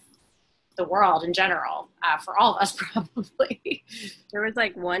dealing with the world in general, for all of us probably. There was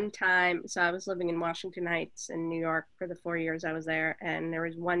one time, so I was living in Washington Heights in New York for the 4 years I was there, and there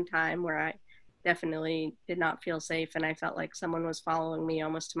was one time where I definitely did not feel safe, and I felt like someone was following me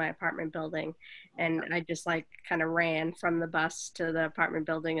almost to my apartment building, and I just kind of ran from the bus to the apartment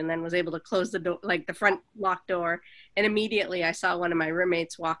building and then was able to close the door, the front locked door, and immediately I saw one of my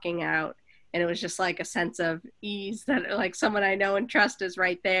roommates walking out, and it was just a sense of ease that someone I know and trust is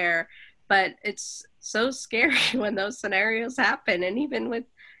right there. But it's so scary when those scenarios happen, and even with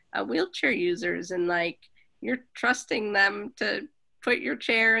wheelchair users, and you're trusting them to put your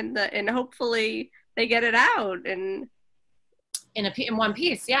chair and hopefully they get it out and in one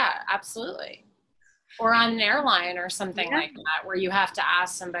piece. Yeah, absolutely. Or on an airline or something like that, where you have to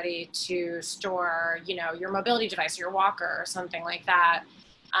ask somebody to store, your mobility device, your walker or something like that.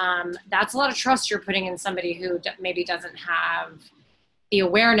 That's a lot of trust you're putting in somebody who maybe doesn't have the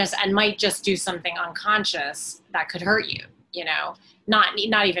awareness and might just do something unconscious that could hurt you, not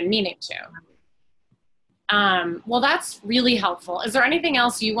even meaning to. Well, that's really helpful. Is there anything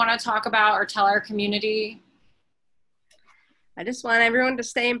else you want to talk about or tell our community? I just want everyone to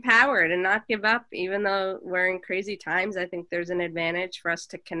stay empowered and not give up, even though we're in crazy times. I think there's an advantage for us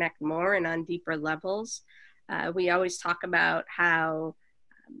to connect more and on deeper levels. We always talk about how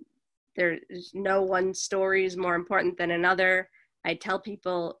there's no one story is more important than another. I tell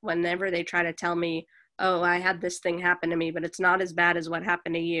people whenever they try to tell me, oh, I had this thing happen to me, but it's not as bad as what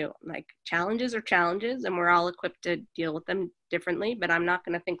happened to you. Challenges are challenges, and we're all equipped to deal with them differently, but I'm not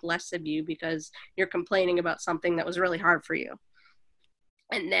going to think less of you because you're complaining about something that was really hard for you.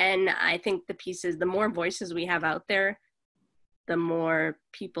 And then I think the piece is, the more voices we have out there, the more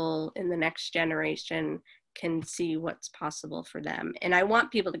people in the next generation can see what's possible for them. And I want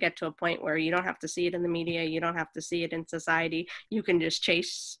people to get to a point where you don't have to see it in the media, you don't have to see it in society, you can just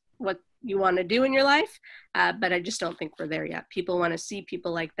chase what you want to do in your life, but I just don't think we're there yet. People want to see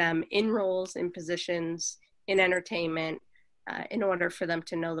people like them in roles, in positions, in entertainment, in order for them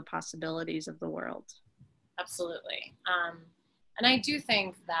to know the possibilities of the world. Absolutely. And I do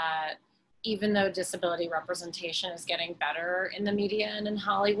think that even though disability representation is getting better in the media and in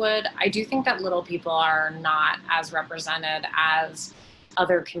Hollywood, I do think that little people are not as represented as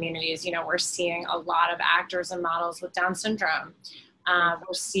other communities. You know, we're seeing a lot of actors and models with Down syndrome.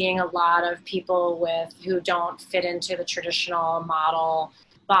 We're seeing a lot of people who don't fit into the traditional model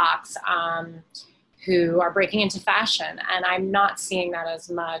box, who are breaking into fashion. And I'm not seeing that as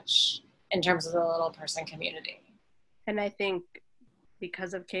much in terms of the little person community. And I think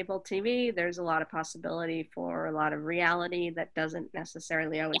because of cable TV, there's a lot of possibility for a lot of reality that doesn't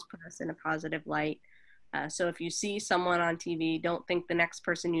necessarily always put us in a positive light. So if you see someone on TV, don't think the next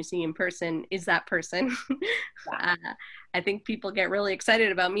person you see in person is that person. I think people get really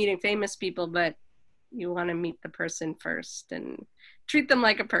excited about meeting famous people, but you want to meet the person first and treat them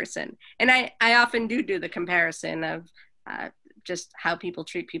like a person. And I often do the comparison of just how people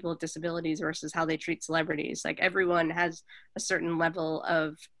treat people with disabilities versus how they treat celebrities. Like, everyone has a certain level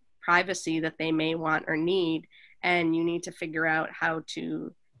of privacy that they may want or need, and you need to figure out how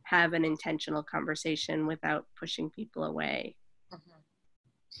to have an intentional conversation without pushing people away. Mm-hmm.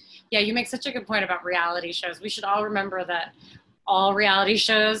 Yeah, you make such a good point about reality shows. We should all remember that all reality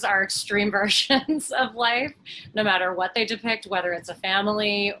shows are extreme versions of life, no matter what they depict, whether it's a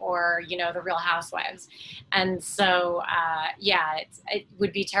family or, you know, the Real Housewives. And so, it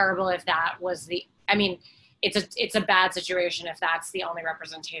would be terrible if that was it's a bad situation if that's the only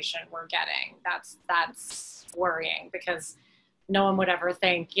representation we're getting. That's worrying, because no one would ever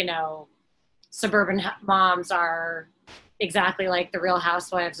think, you know, suburban moms are exactly like the Real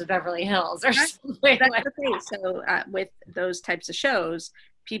Housewives of Beverly Hills or something. That's the thing. So with those types of shows,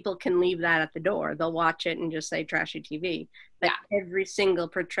 people can leave that at the door. They'll watch it and just say trashy TV. But every single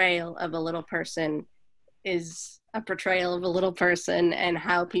portrayal of a little person is a portrayal of a little person, and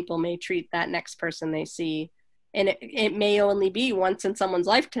how people may treat that next person they see. And it may only be once in someone's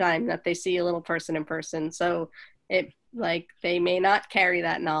lifetime that they see a little person in person. So they may not carry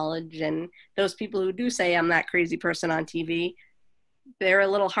that knowledge, and those people who do say I'm that crazy person on TV, they're a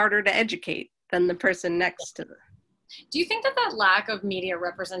little harder to educate than the person next to them. Do you think that lack of media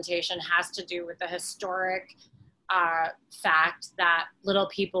representation has to do with the historic fact that little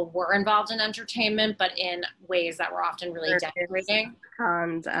people were involved in entertainment, but in ways that were often really denigrating?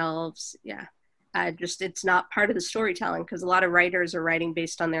 Cons, elves, yeah. It's not part of the storytelling, because a lot of writers are writing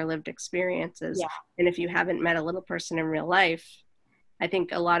based on their lived experiences. Yeah. And if you haven't met a little person in real life, I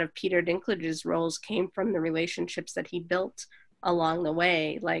think a lot of Peter Dinklage's roles came from the relationships that he built along the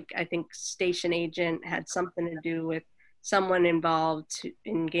way. Like, I think Station Agent had something to do with someone involved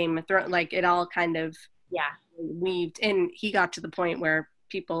in Game of Thrones. Like, it all kind of weaved, and he got to the point where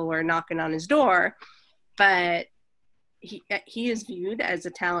people were knocking on his door, but he is viewed as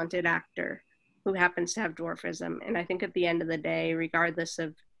a talented actor who happens to have dwarfism. And I think at the end of the day, regardless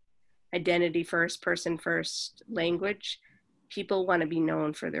of identity first, person first, language, people want to be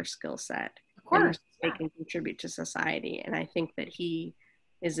known for their skill set. Of course. They can contribute to society. And I think that he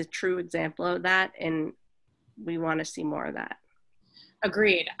is a true example of that, and we want to see more of that.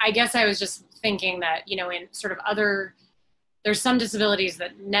 Agreed. I guess I was just thinking that, you know, in sort of there's some disabilities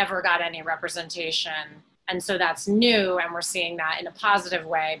that never got any representation. And so that's new, and we're seeing that in a positive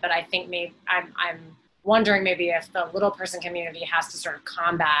way. But I think I'm wondering maybe if the little person community has to sort of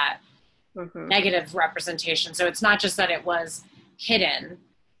combat negative representation. So it's not just that it was hidden,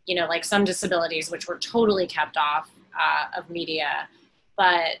 you know, like some disabilities, which were totally kept off of media,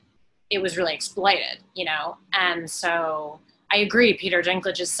 but it was really exploited, you know. And so I agree, Peter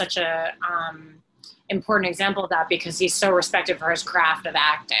Dinklage is such a important example of that, because he's so respected for his craft of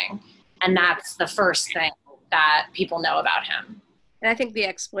acting. And that's the first thing that people know about him. And I think the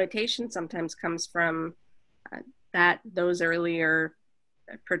exploitation sometimes comes from those earlier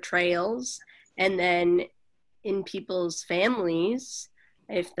portrayals. And then in people's families,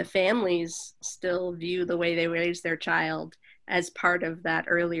 if the families still view the way they raise their child as part of that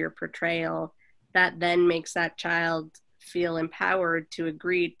earlier portrayal, that then makes that child feel empowered to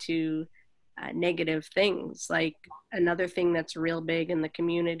agree to negative things. Like, another thing that's real big in the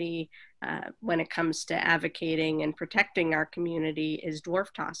community when it comes to advocating and protecting our community is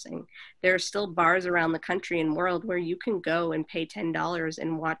dwarf tossing. There are still bars around the country and world where you can go and pay $10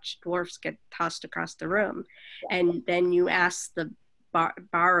 and watch dwarfs get tossed across the room. And then you ask the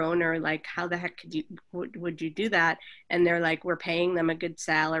bar owner, like, how the heck would you do that? And they're like, we're paying them a good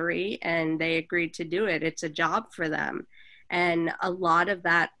salary, and they agreed to do it. It's a job for them. And a lot of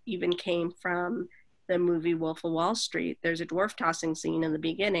that even came from the movie Wolf of Wall Street. There's a dwarf tossing scene in the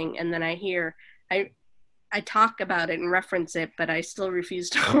beginning, and then I I talk about it and reference it, but I still refuse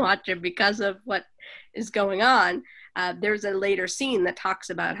to watch it because of what is going on. There's a later scene that talks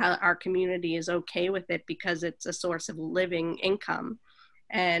about how our community is okay with it because it's a source of living income.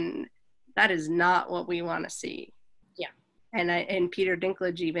 And that is not what we want to see. Yeah. And Peter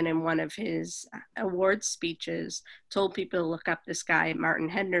Dinklage, even in one of his awards speeches, told people to look up this guy, Martin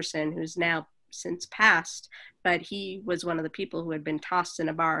Henderson, who's now since passed, but he was one of the people who had been tossed in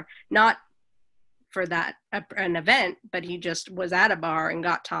a bar, not for that, an event, but he just was at a bar and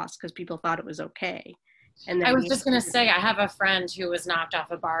got tossed because people thought it was okay. And then I was just going to say, I have a friend who was knocked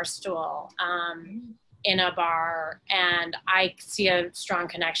off a bar stool in a bar, and I see a strong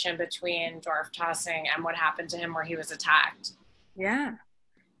connection between dwarf tossing and what happened to him where he was attacked. Yeah.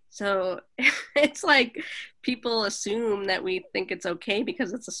 So it's like people assume that we think it's okay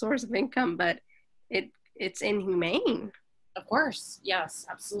because it's a source of income, but it's inhumane. Of course. Yes,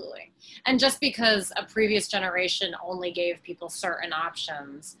 absolutely. And just because a previous generation only gave people certain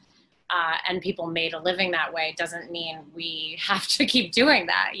options and people made a living that way doesn't mean we have to keep doing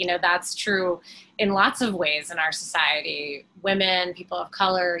that. You know, that's true in lots of ways in our society. Women, people of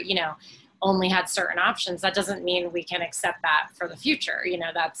color, you know, only had certain options. That doesn't mean we can accept that for the future. You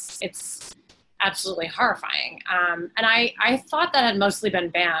know, it's absolutely horrifying. And I thought that had mostly been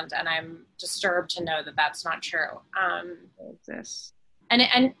banned, and I'm disturbed to know that that's not true.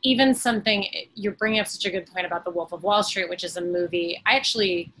 And even something, you're bringing up such a good point about The Wolf of Wall Street, which is a movie. I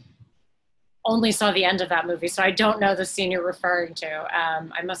actually only saw the end of that movie, so I don't know the scene you're referring to.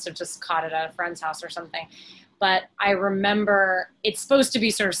 I must have just caught it at a friend's house or something. But I remember it's supposed to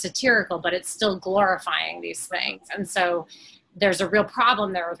be sort of satirical, but it's still glorifying these things. And so there's a real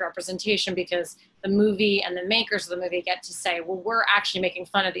problem there with representation, because the movie and the makers of the movie get to say, well, we're actually making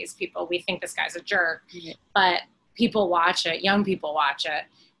fun of these people. We think this guy's a jerk. Yeah. But people watch it, young people watch it,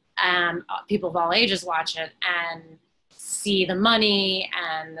 people of all ages watch it and see the money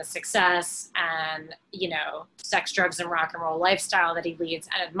and the success and, you know, sex, drugs, and rock and roll lifestyle that he leads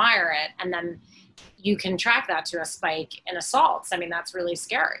and admire it. And then you can track that to a spike in assaults. I mean, that's really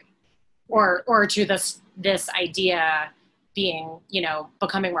scary. Or to this idea being, you know,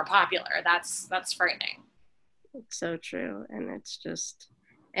 becoming more popular. That's frightening. It's so true. And it's just,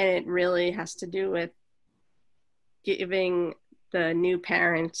 and it really has to do with giving the new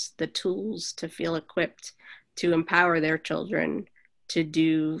parents the tools to feel equipped to empower their children to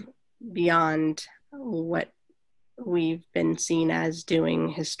do beyond what we've been seen as doing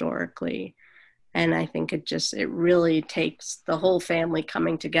historically. And I think it really takes the whole family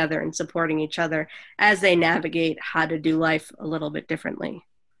coming together and supporting each other as they navigate how to do life a little bit differently.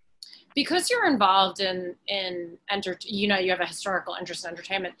 Because you're involved in you know, you have a historical interest in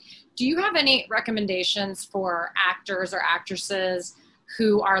entertainment. Do you have any recommendations for actors or actresses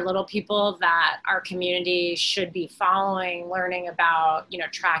who are little people that our community should be following, learning about, you know,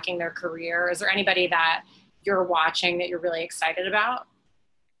 tracking their career? Is there anybody that you're watching that you're really excited about?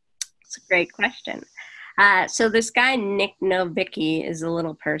 It's a great question. So this guy, Nick Novicki, is a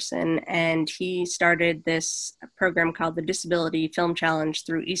little person, and he started this program called the Disability Film Challenge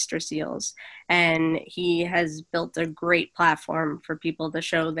through Easter Seals. And he has built a great platform for people to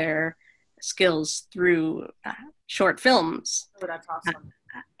show their skills through short films. Oh, that's awesome.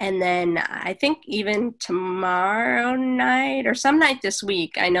 And then I think even tomorrow night or some night this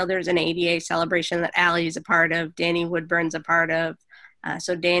week, I know there's an ADA celebration that Allie's a part of, Danny Woodburn's a part of.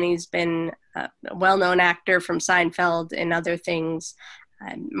 So Danny's been a well-known actor from Seinfeld and other things.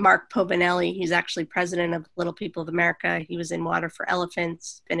 Mark Povinelli, he's actually president of Little People of America. He was in Water for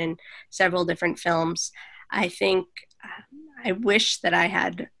Elephants, been in several different films. I think I wish that I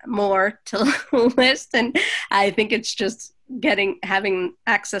had more to list, and I think it's just having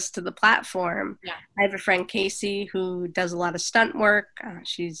access to the platform. Yeah. I have a friend, Casey, who does a lot of stunt work.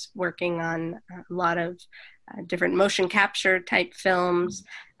 She's working on a lot of different motion capture type films.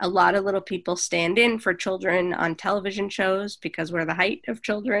 A lot of little people stand in for children on television shows because we're the height of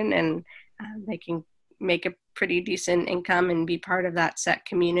children, and they can make a pretty decent income and be part of that set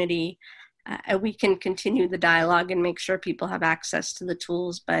community. We can continue the dialogue and make sure people have access to the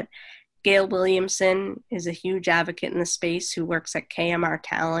tools. But Gail Williamson is a huge advocate in the space who works at KMR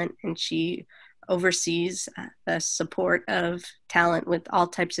Talent, and she oversees the support of talent with all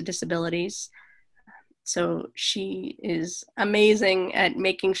types of disabilities. So she is amazing at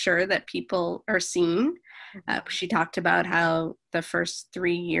making sure that people are seen. She talked about how the first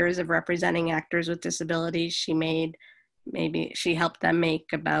 3 years of representing actors with disabilities, she made maybe she helped them make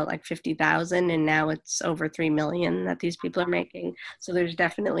about like 50,000, and now it's over 3 million that these people are making. So there's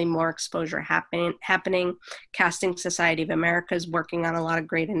definitely more exposure happening. Casting Society of America is working on a lot of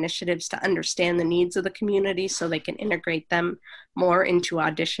great initiatives to understand the needs of the community so they can integrate them more into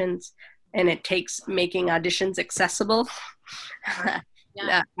auditions. And it takes making auditions accessible.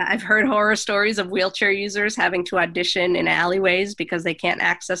 Yeah. I've heard horror stories of wheelchair users having to audition in alleyways because they can't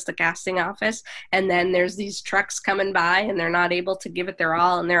access the casting office. And then there's these trucks coming by and they're not able to give it their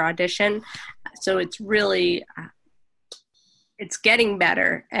all in their audition. So it's really, it's getting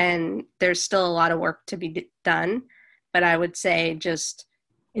better, and there's still a lot of work to be done. But I would say just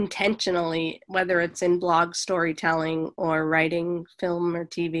intentionally, whether it's in blog storytelling or writing film or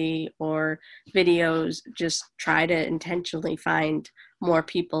TV or videos, just try to intentionally find more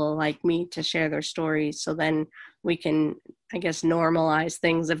people like me to share their stories, so then we can, I guess, normalize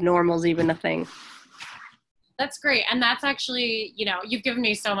things if normal's even a thing. That's great. And that's actually, you know, you've given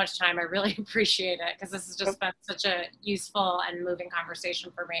me so much time. I really appreciate it, because this has just been such a useful and moving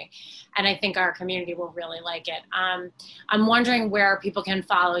conversation for me. And I think our community will really like it. I'm wondering where people can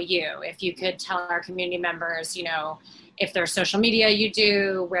follow you. If you could tell our community members, you know, if there's social media you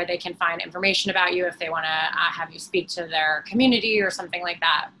do, where they can find information about you, if they want to have you speak to their community or something like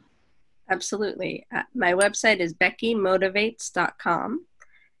that. Absolutely. My website is beckymotivates.com.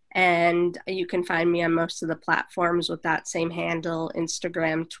 And you can find me on most of the platforms with that same handle: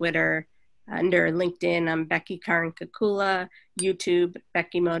 Instagram, Twitter. Under LinkedIn, I'm Becky Curran Kekula. YouTube,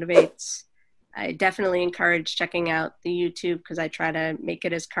 Becky Motivates. I definitely encourage checking out the YouTube, because I try to make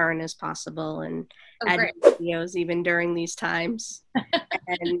it as current as possible and add videos even during these times.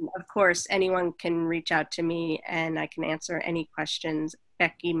 And of course, anyone can reach out to me and I can answer any questions.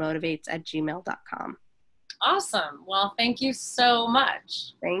 BeckyMotivates@gmail.com. Awesome. Well, thank you so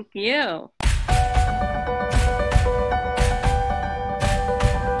much. Thank you.